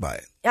hurt by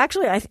it.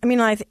 Actually,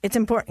 it's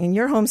important. In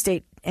your home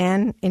state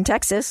and in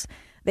Texas,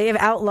 they have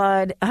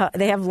outlawed.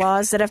 They have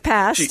laws that have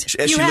passed.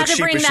 You had to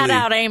bring that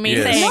out, Amy.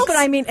 Yes. No, but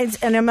I mean,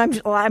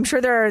 I'm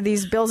sure there are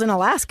these bills in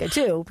Alaska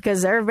too,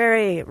 because they're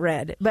very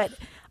red. But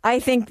I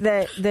think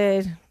that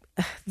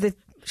the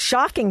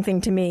shocking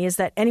thing to me is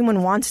that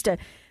anyone wants to.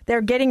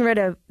 They're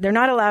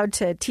not allowed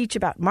to teach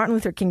about Martin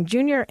Luther King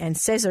Jr. and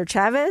Cesar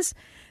Chavez.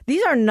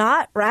 These are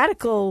not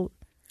radical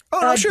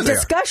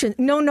discussions.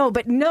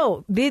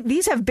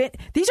 These are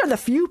the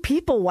few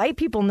people white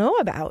people know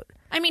about.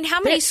 I mean,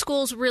 how many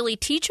schools really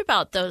teach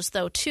about those,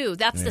 though, too?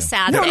 That's the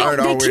sad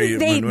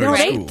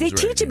thing. They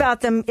teach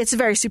about them. It's a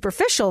very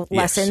superficial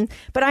lesson.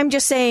 But I'm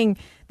just saying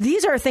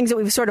these are things that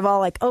we've sort of all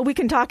like, we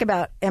can talk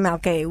about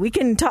MLK. We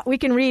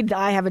can read the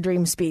I Have a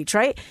Dream speech,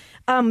 right?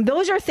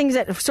 Those are things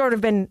that have sort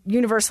of been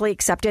universally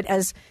accepted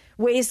as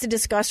ways to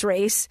discuss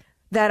race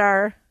that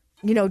are,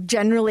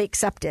 generally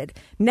accepted.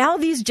 Now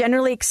these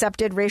generally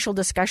accepted racial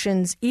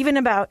discussions, even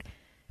about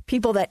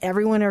people that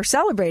everyone are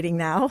celebrating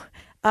now,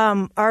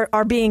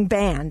 are being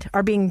banned.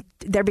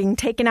 They're being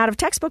taken out of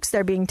textbooks.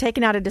 They're being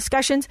taken out of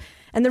discussions.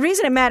 And the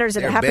reason it matters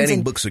that it happens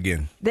banning books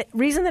again. The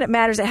reason that it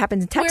matters that it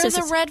happens in Texas.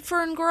 Where the red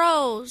fern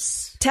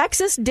grows.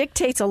 Texas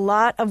dictates a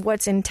lot of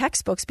what's in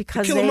textbooks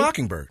because Kill they a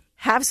Mockingbird.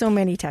 Have so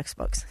many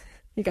textbooks.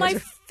 You guys My are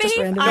just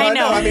favorite. random. I know.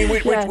 No, I mean,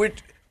 keep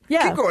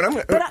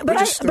going.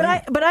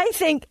 But I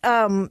think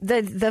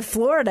the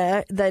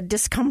Florida, the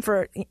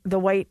discomfort,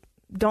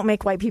 don't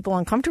make white people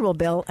uncomfortable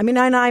bill. I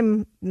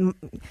mean,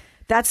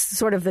 that's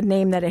sort of the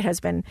name that it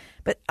has been.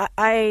 But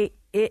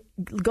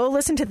go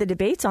listen to the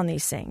debates on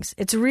these things.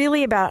 It's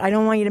really about, I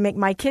don't want you to make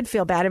my kid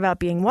feel bad about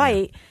being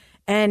white.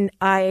 And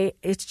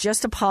it's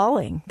just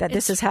appalling that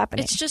this is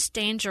happening. It's just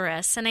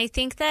dangerous. And I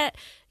think that,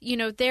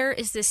 there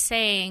is this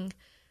saying,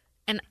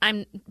 and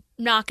I'm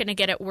not going to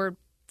get it word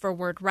for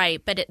word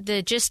right, but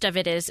the gist of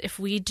it is if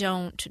we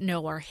don't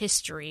know our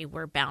history,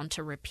 we're bound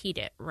to repeat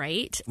it,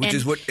 right? Which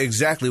is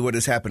exactly what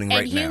is happening right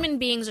now. And human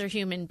beings are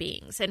human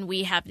beings, and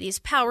we have these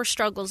power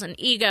struggles and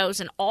egos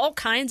and all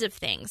kinds of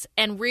things,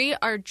 and we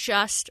are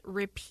just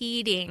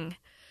repeating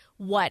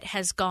what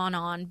has gone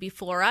on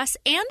before us,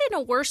 and in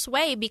a worse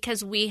way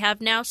because we have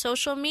now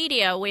social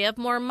media, we have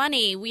more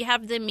money, we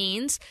have the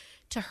means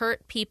to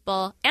hurt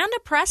people and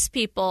oppress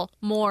people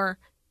more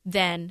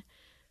than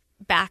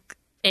back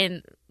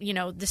in,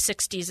 the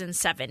 60s and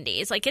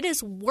 70s. Like, it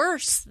is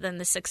worse than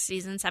the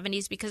 60s and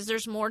 70s because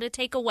there's more to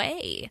take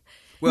away.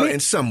 Well,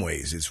 in some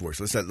ways it's worse.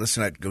 Let's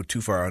not go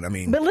too far on. I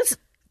mean,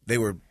 they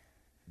were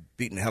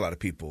beating the hell out of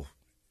people.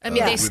 I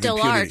mean, they still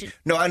impunity. are.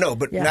 No, I know,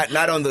 but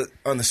not on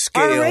the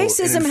scale. Our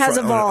racism has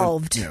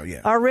evolved.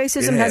 Our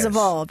racism has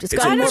evolved. It's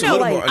gotten more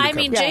polite. I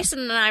mean, Jason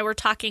and I were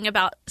talking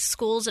about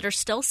schools that are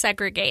still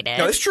segregated.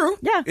 No, it's true.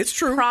 Yeah, it's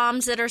true.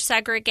 Proms that are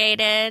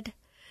segregated.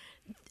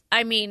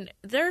 I mean,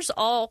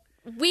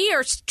 we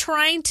are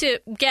trying to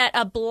get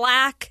a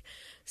black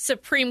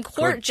Supreme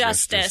Court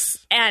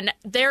justice, and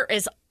there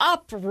is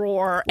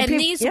uproar. And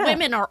these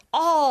women are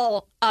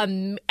all, I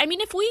mean,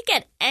 if we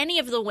get any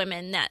of the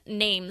women that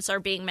names are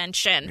being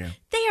mentioned,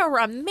 they are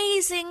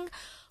amazing,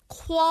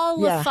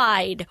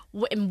 qualified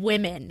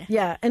women.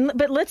 Yeah,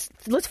 but let's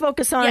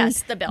focus on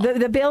the bill.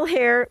 The bill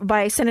here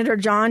by Senator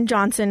John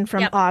Johnson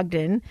from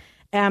Ogden.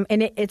 And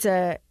it's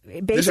basically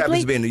this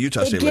happens to be in the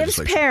Utah State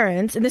Legislature. It gives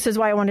parents, and this is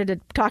why I wanted to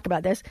talk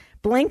about this,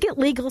 blanket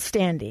legal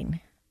standing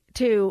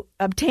to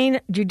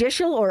obtain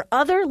judicial or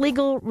other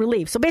legal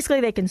relief. So basically,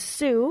 they can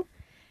sue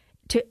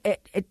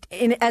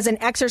as an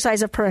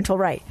exercise of parental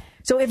right.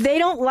 So if they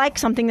don't like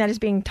something that is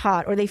being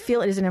taught, or they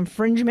feel it is an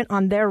infringement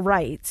on their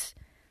rights,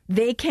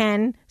 they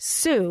can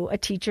sue a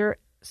teacher,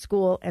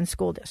 school, and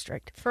school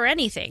district for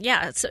anything.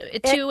 Yeah, it's a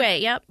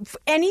 2A. Yep,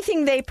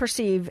 anything they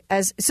perceive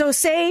as. So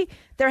say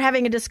they're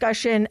having a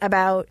discussion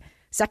about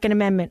Second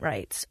Amendment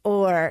rights,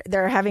 or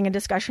they're having a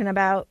discussion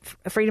about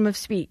freedom of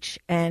speech,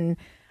 and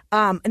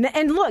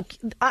look,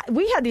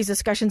 we had these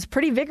discussions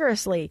pretty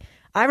vigorously.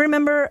 I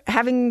remember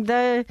having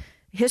the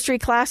history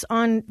class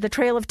on the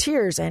Trail of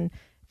Tears, and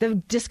the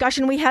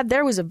discussion we had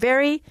there was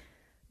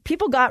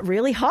people got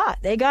really hot.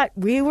 There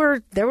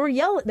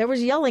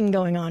was yelling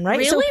going on, right?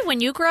 Really? So, when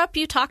you grew up,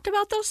 you talked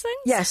about those things?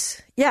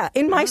 Yes. Yeah,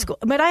 in my school.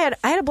 But I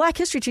had a black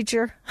history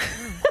teacher.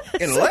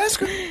 In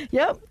Alaska?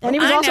 Yep. And he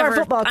was also our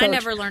football coach. I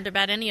never learned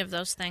about any of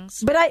those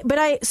things. But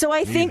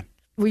I think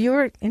you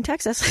were in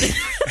Texas.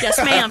 Yes,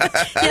 ma'am.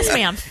 Yes,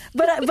 ma'am.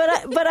 But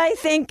I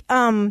think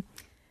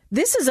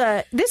this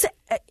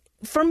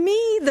for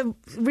me, the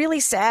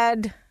really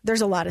sad,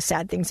 there's a lot of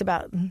sad things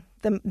about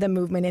the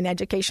movement in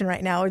education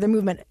right now, or the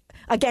movement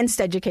against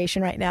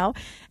education right now.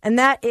 And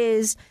that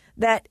is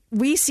that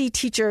we see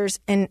teachers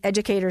and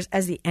educators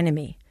as the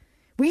enemy.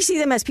 We see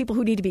them as people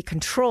who need to be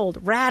controlled,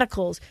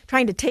 radicals,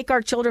 trying to take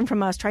our children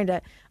from us, trying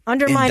to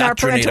undermine our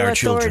parental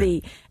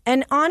authority.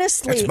 And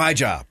honestly, that's my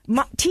job.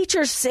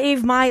 Teachers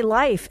saved my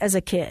life as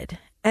a kid.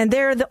 And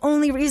they're the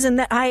only reason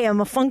that I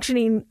am a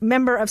functioning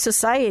member of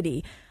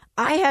society.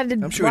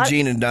 I'm sure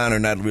Gene and Don are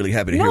not really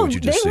happy to hear what you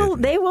just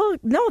said.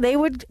 They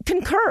would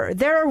concur.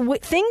 There are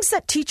things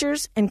that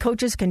teachers and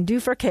coaches can do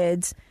for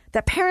kids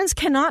that parents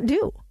cannot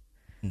do.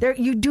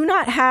 You do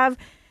not have,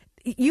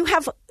 you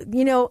have,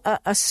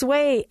 a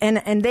sway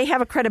and they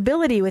have a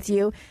credibility with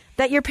you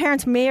that your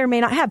parents may or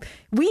may not have.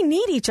 We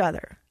need each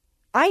other.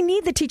 I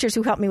need the teachers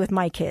who help me with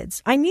my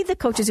kids. I need the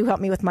coaches who help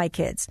me with my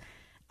kids.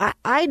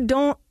 I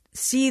don't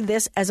see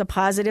this as a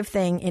positive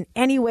thing in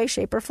any way,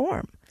 shape, or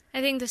form.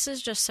 I think this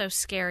is just so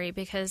scary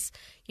because,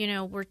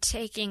 we're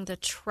taking the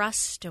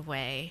trust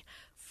away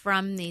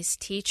from these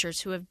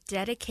teachers who have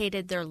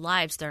dedicated their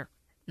lives. They're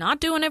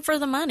not doing it for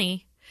the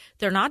money.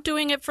 They're not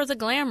doing it for the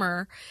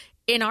glamour.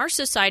 In our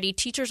society,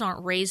 teachers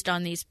aren't raised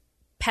on these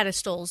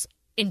pedestals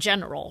in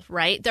general,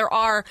 right? There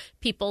are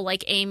people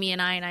like Amy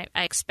and I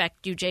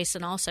expect you,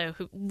 Jasen, also,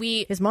 who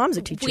his mom's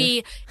a teacher.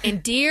 We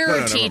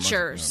endear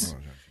teachers.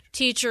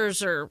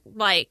 Teachers are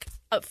like,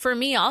 for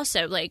me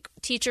also, like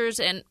teachers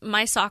and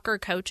my soccer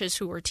coaches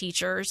who were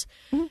teachers,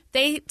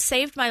 they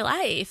saved my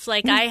life.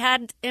 Like I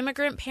had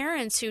immigrant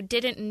parents who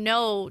didn't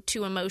know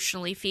to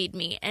emotionally feed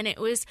me. And it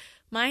was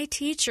my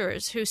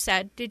teachers who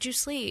said, did you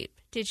sleep?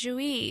 Did you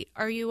eat?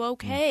 Are you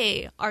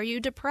okay? Are you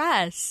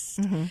depressed?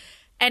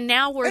 And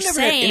now we're I never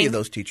saying had any of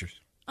those teachers.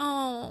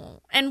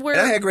 Oh, and we're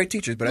I had great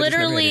teachers, but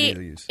literally I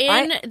just never had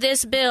any of these. In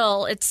this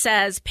bill, it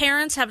says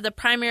parents have the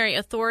primary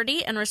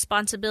authority and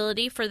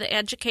responsibility for the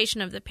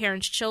education of the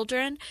parents'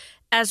 children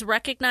as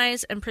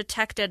recognized and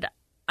protected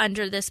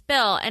under this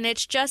bill. And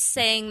it's just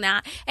saying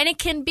that, and it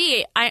can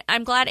be,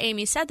 I'm glad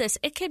Amy said this,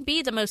 it can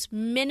be the most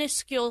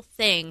minuscule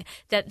thing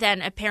that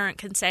then a parent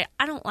can say,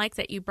 I don't like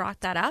that you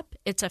brought that up.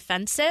 It's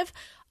offensive.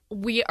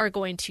 We are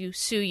going to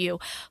sue you.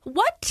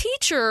 What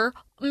teacher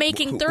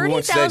making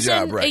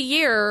 $30,000 a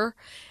year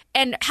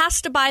and has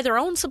to buy their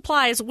own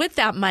supplies with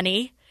that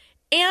money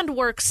and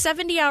work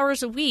 70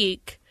 hours a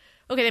week?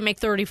 Okay, they make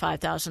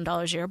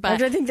 $35,000 a year,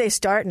 but I think they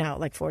start now at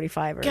like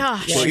 45 or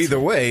gosh. Well, either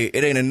way,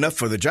 it ain't enough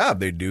for the job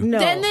they do. No.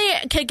 Then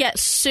they could get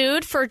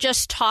sued for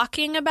just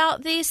talking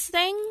about these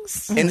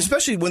things. And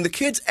especially when the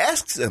kids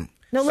ask them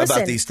listen,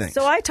 about these things.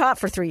 So I taught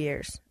for 3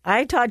 years.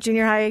 I taught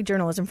junior high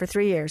journalism for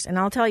 3 years, and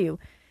I'll tell you,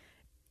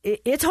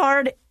 it's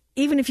hard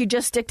even if you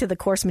just stick to the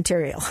course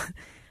material.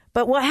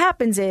 But what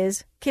happens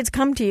is kids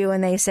come to you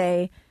and they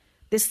say,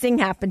 this thing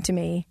happened to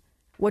me.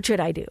 What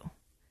should I do?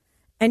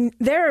 And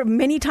there are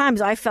many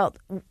times I felt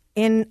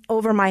in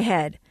over my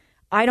head.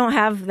 I don't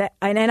have that.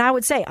 And I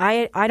would say,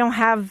 I don't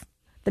have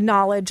the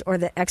knowledge or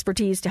the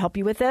expertise to help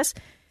you with this.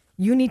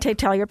 You need to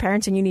tell your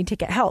parents and you need to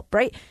get help,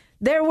 right?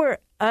 There were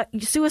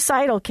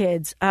suicidal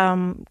kids,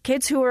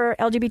 kids who were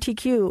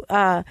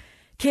LGBTQ,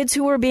 kids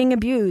who were being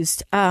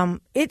abused.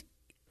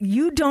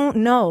 You don't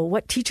know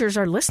what teachers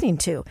are listening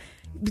to.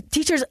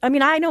 Teachers, I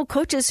mean, I know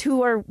coaches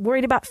who are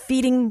worried about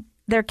feeding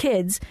their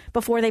kids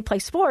before they play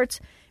sports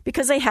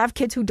because they have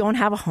kids who don't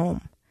have a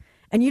home.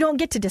 And you don't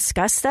get to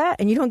discuss that,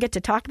 and you don't get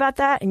to talk about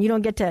that, and you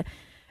don't get to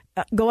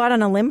go out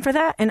on a limb for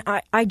that. And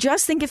I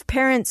just think if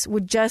parents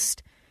would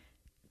just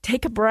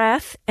take a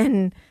breath,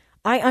 and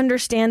I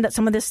understand that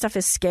some of this stuff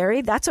is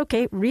scary, that's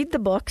okay. Read the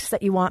books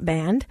that you want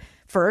banned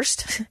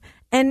first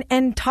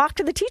and talk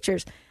to the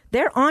teachers.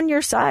 They're on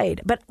your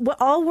side. But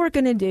all we're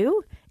going to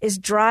do is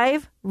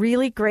drive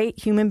really great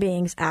human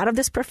beings out of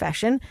this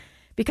profession,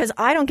 because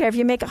I don't care if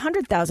you make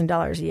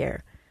 $100,000 a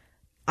year.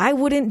 I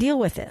wouldn't deal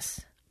with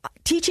this.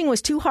 Teaching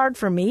was too hard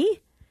for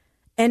me,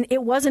 and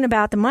it wasn't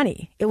about the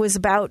money. It was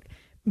about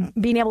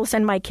being able to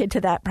send my kid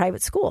to that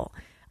private school.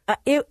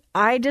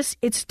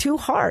 It's too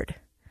hard.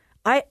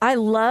 I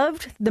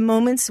loved the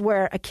moments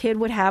where a kid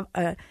would have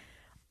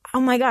oh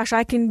my gosh,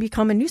 I can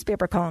become a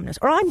newspaper columnist,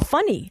 or I'm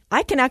funny.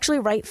 I can actually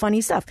write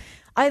funny stuff.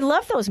 I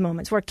love those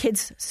moments where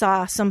kids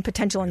saw some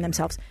potential in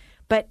themselves.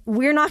 But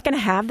we're not going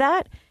to have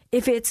that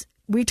if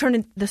we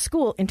turn the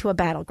school into a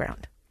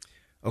battleground.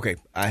 Okay,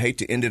 I hate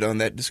to end it on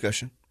that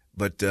discussion,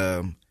 but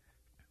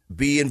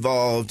be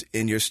involved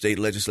in your state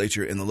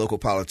legislature, in the local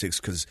politics,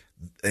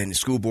 and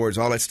school boards,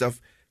 all that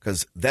stuff,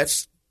 because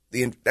that's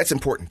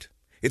important.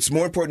 It's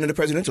more important than the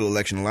presidential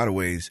election in a lot of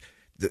ways.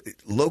 The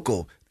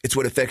local, it's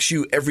what affects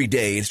you every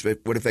day. It's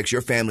what affects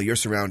your family, your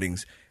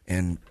surroundings,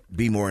 and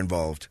be more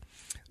involved.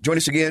 Join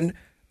us again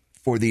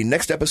for the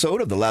next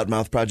episode of the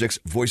Loudmouth Project's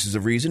Voices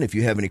of Reason. If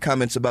you have any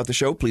comments about the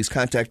show, please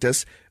contact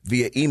us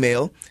via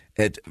email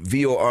at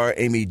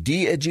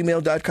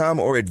voramyd@gmail.com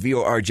or at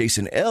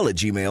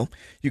vorjasenl@gmail.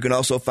 You can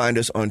also find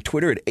us on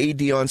Twitter at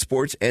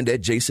ADOnSports and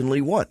at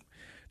JasonLee1.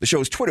 The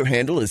show's Twitter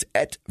handle is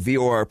at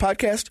VOR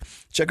Podcast.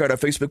 Check out our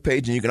Facebook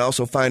page, and you can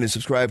also find and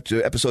subscribe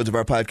to episodes of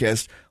our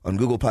podcast on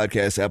Google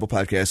Podcasts, Apple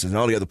Podcasts, and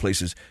all the other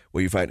places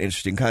where you find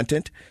interesting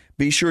content.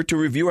 Be sure to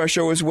review our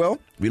show as well.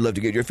 We'd love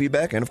to get your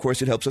feedback, and of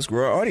course, it helps us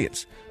grow our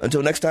audience.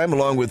 Until next time,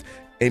 along with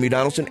Amy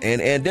Donaldson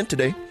and Ann Dent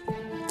today,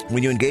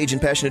 when you engage in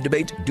passionate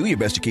debate, do your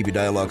best to keep your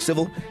dialogue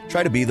civil.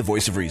 Try to be the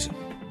voice of reason.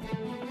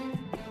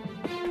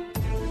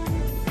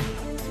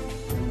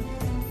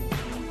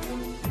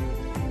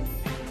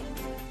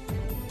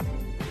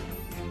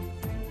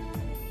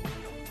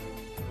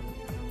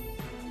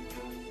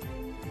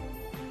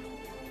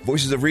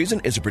 Voices of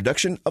Reason is a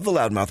production of the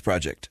Loudmouth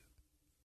Project.